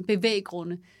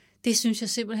bevæggrunde. Det synes jeg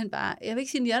simpelthen bare, jeg vil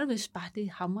ikke sige hjertevis, bare det er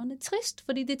hamrende trist,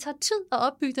 fordi det tager tid at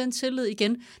opbygge den tillid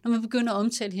igen, når man begynder at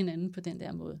omtale hinanden på den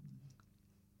der måde.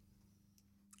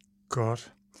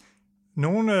 Godt.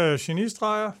 Nogle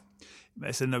genistreger?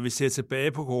 Altså, når vi ser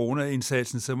tilbage på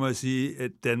corona-indsatsen, så må jeg sige,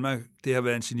 at Danmark, det har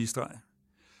været en genistreg.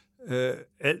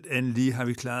 Alt andet lige har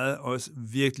vi klaret os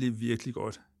virkelig, virkelig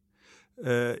godt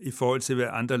i forhold til, hvad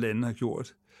andre lande har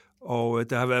gjort. Og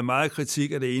der har været meget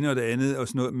kritik af det ene og det andet, og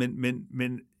sådan noget,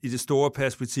 men i det store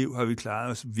perspektiv har vi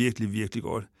klaret os virkelig, virkelig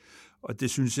godt. Og det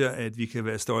synes jeg, at vi kan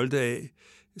være stolte af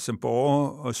som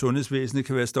borgere, og sundhedsvæsenet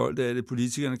kan være stolte af det,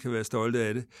 politikerne kan være stolte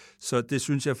af det. Så det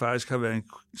synes jeg faktisk har været en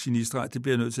genistreg, det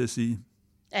bliver jeg nødt til at sige.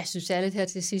 Jeg synes særligt her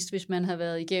til sidst, hvis man har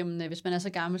været igennem, hvis man er så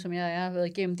gammel som jeg er, har været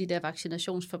igennem de der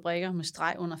vaccinationsfabrikker med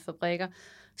streg under fabrikker,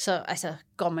 så altså,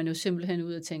 går man jo simpelthen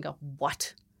ud og tænker,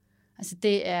 what? Altså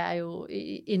det er jo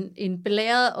en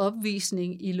belæret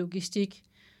opvisning i logistik.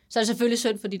 Så er det selvfølgelig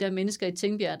synd for de der mennesker i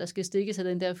Tingbjerg, der skal stikkes af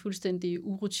den der fuldstændig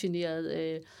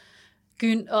urutinerede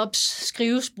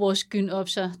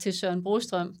skrivesporsgynopser til Søren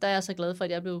Brostrøm. Der er jeg så glad for,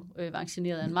 at jeg blev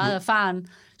vaccineret af en meget erfaren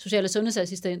social- og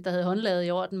sundhedsassistent, der havde håndlaget i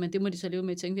orden, men det må de så leve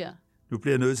med i Tingbjerg. Nu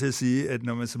bliver jeg nødt til at sige, at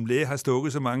når man som læge har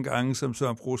stukket så mange gange, som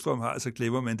Søren Brostrøm har, så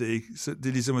glemmer man det ikke. Så det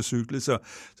er ligesom at cykle, så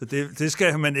det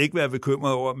skal man ikke være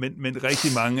bekymret over, men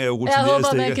rigtig mange er jo rutinerede stikker. Jeg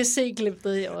håber, man kan se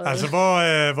glippet i øjet. Altså,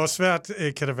 hvor svært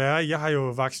kan det være? Jeg har jo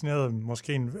vaccineret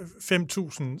måske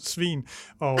 5.000 svin,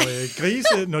 og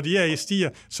grise, når de er i stier,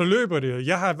 så løber det.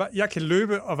 Jeg kan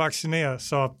løbe og vaccinere,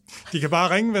 så de kan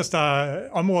bare ringe, hvis der er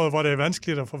områder, hvor det er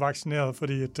vanskeligt at få vaccineret,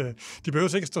 fordi de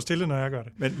behøver ikke stå stille, når jeg gør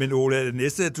det. Men Ole, er det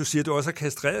næste, at du siger, at du også har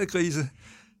kastreret grise?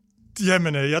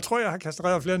 Jamen, jeg tror, jeg har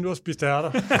kastreret flere, end du har spist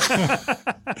ærter.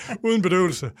 Uden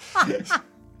bedøvelse.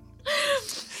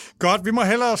 Godt, vi må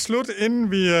hellere slutte,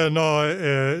 inden vi når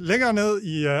længere ned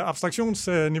i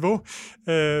abstraktionsniveau.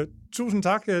 Tusind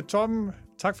tak, Torben.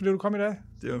 Tak, fordi du kom i dag.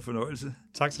 Det var en fornøjelse.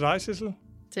 Tak til dig, Sissel.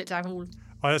 Tak, Ole.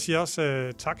 Og jeg siger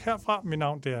også tak herfra. Mit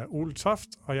navn det er Ole Toft,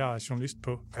 og jeg er journalist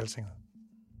på Altinget.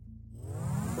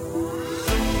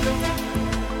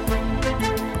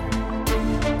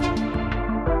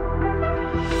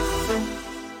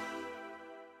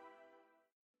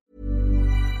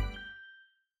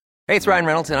 Hey, it's Ryan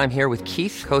Reynolds, and I'm here with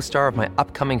Keith, co-star of my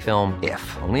upcoming film,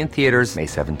 If, only in theaters May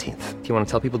 17th. Do you want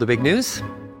to tell people the big news?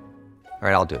 All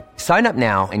right, I'll do it. Sign up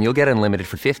now and you'll get unlimited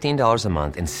for $15 a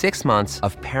month and 6 months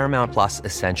of Paramount Plus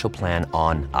Essential Plan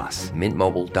on us.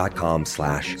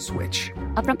 MintMobile.com/switch.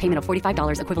 Upfront payment of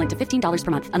 $45 equivalent to $15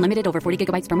 per month. Unlimited over 40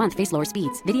 gigabytes per month. Face lower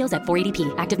speeds. Videos at 480p.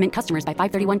 Active Mint customers by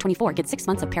 531.24 get 6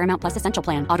 months of Paramount Plus Essential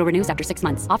Plan. Auto renews after 6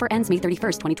 months. Offer ends May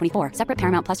 31st, 2024. Separate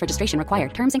Paramount Plus registration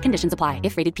required. Terms and conditions apply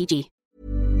if rated PG.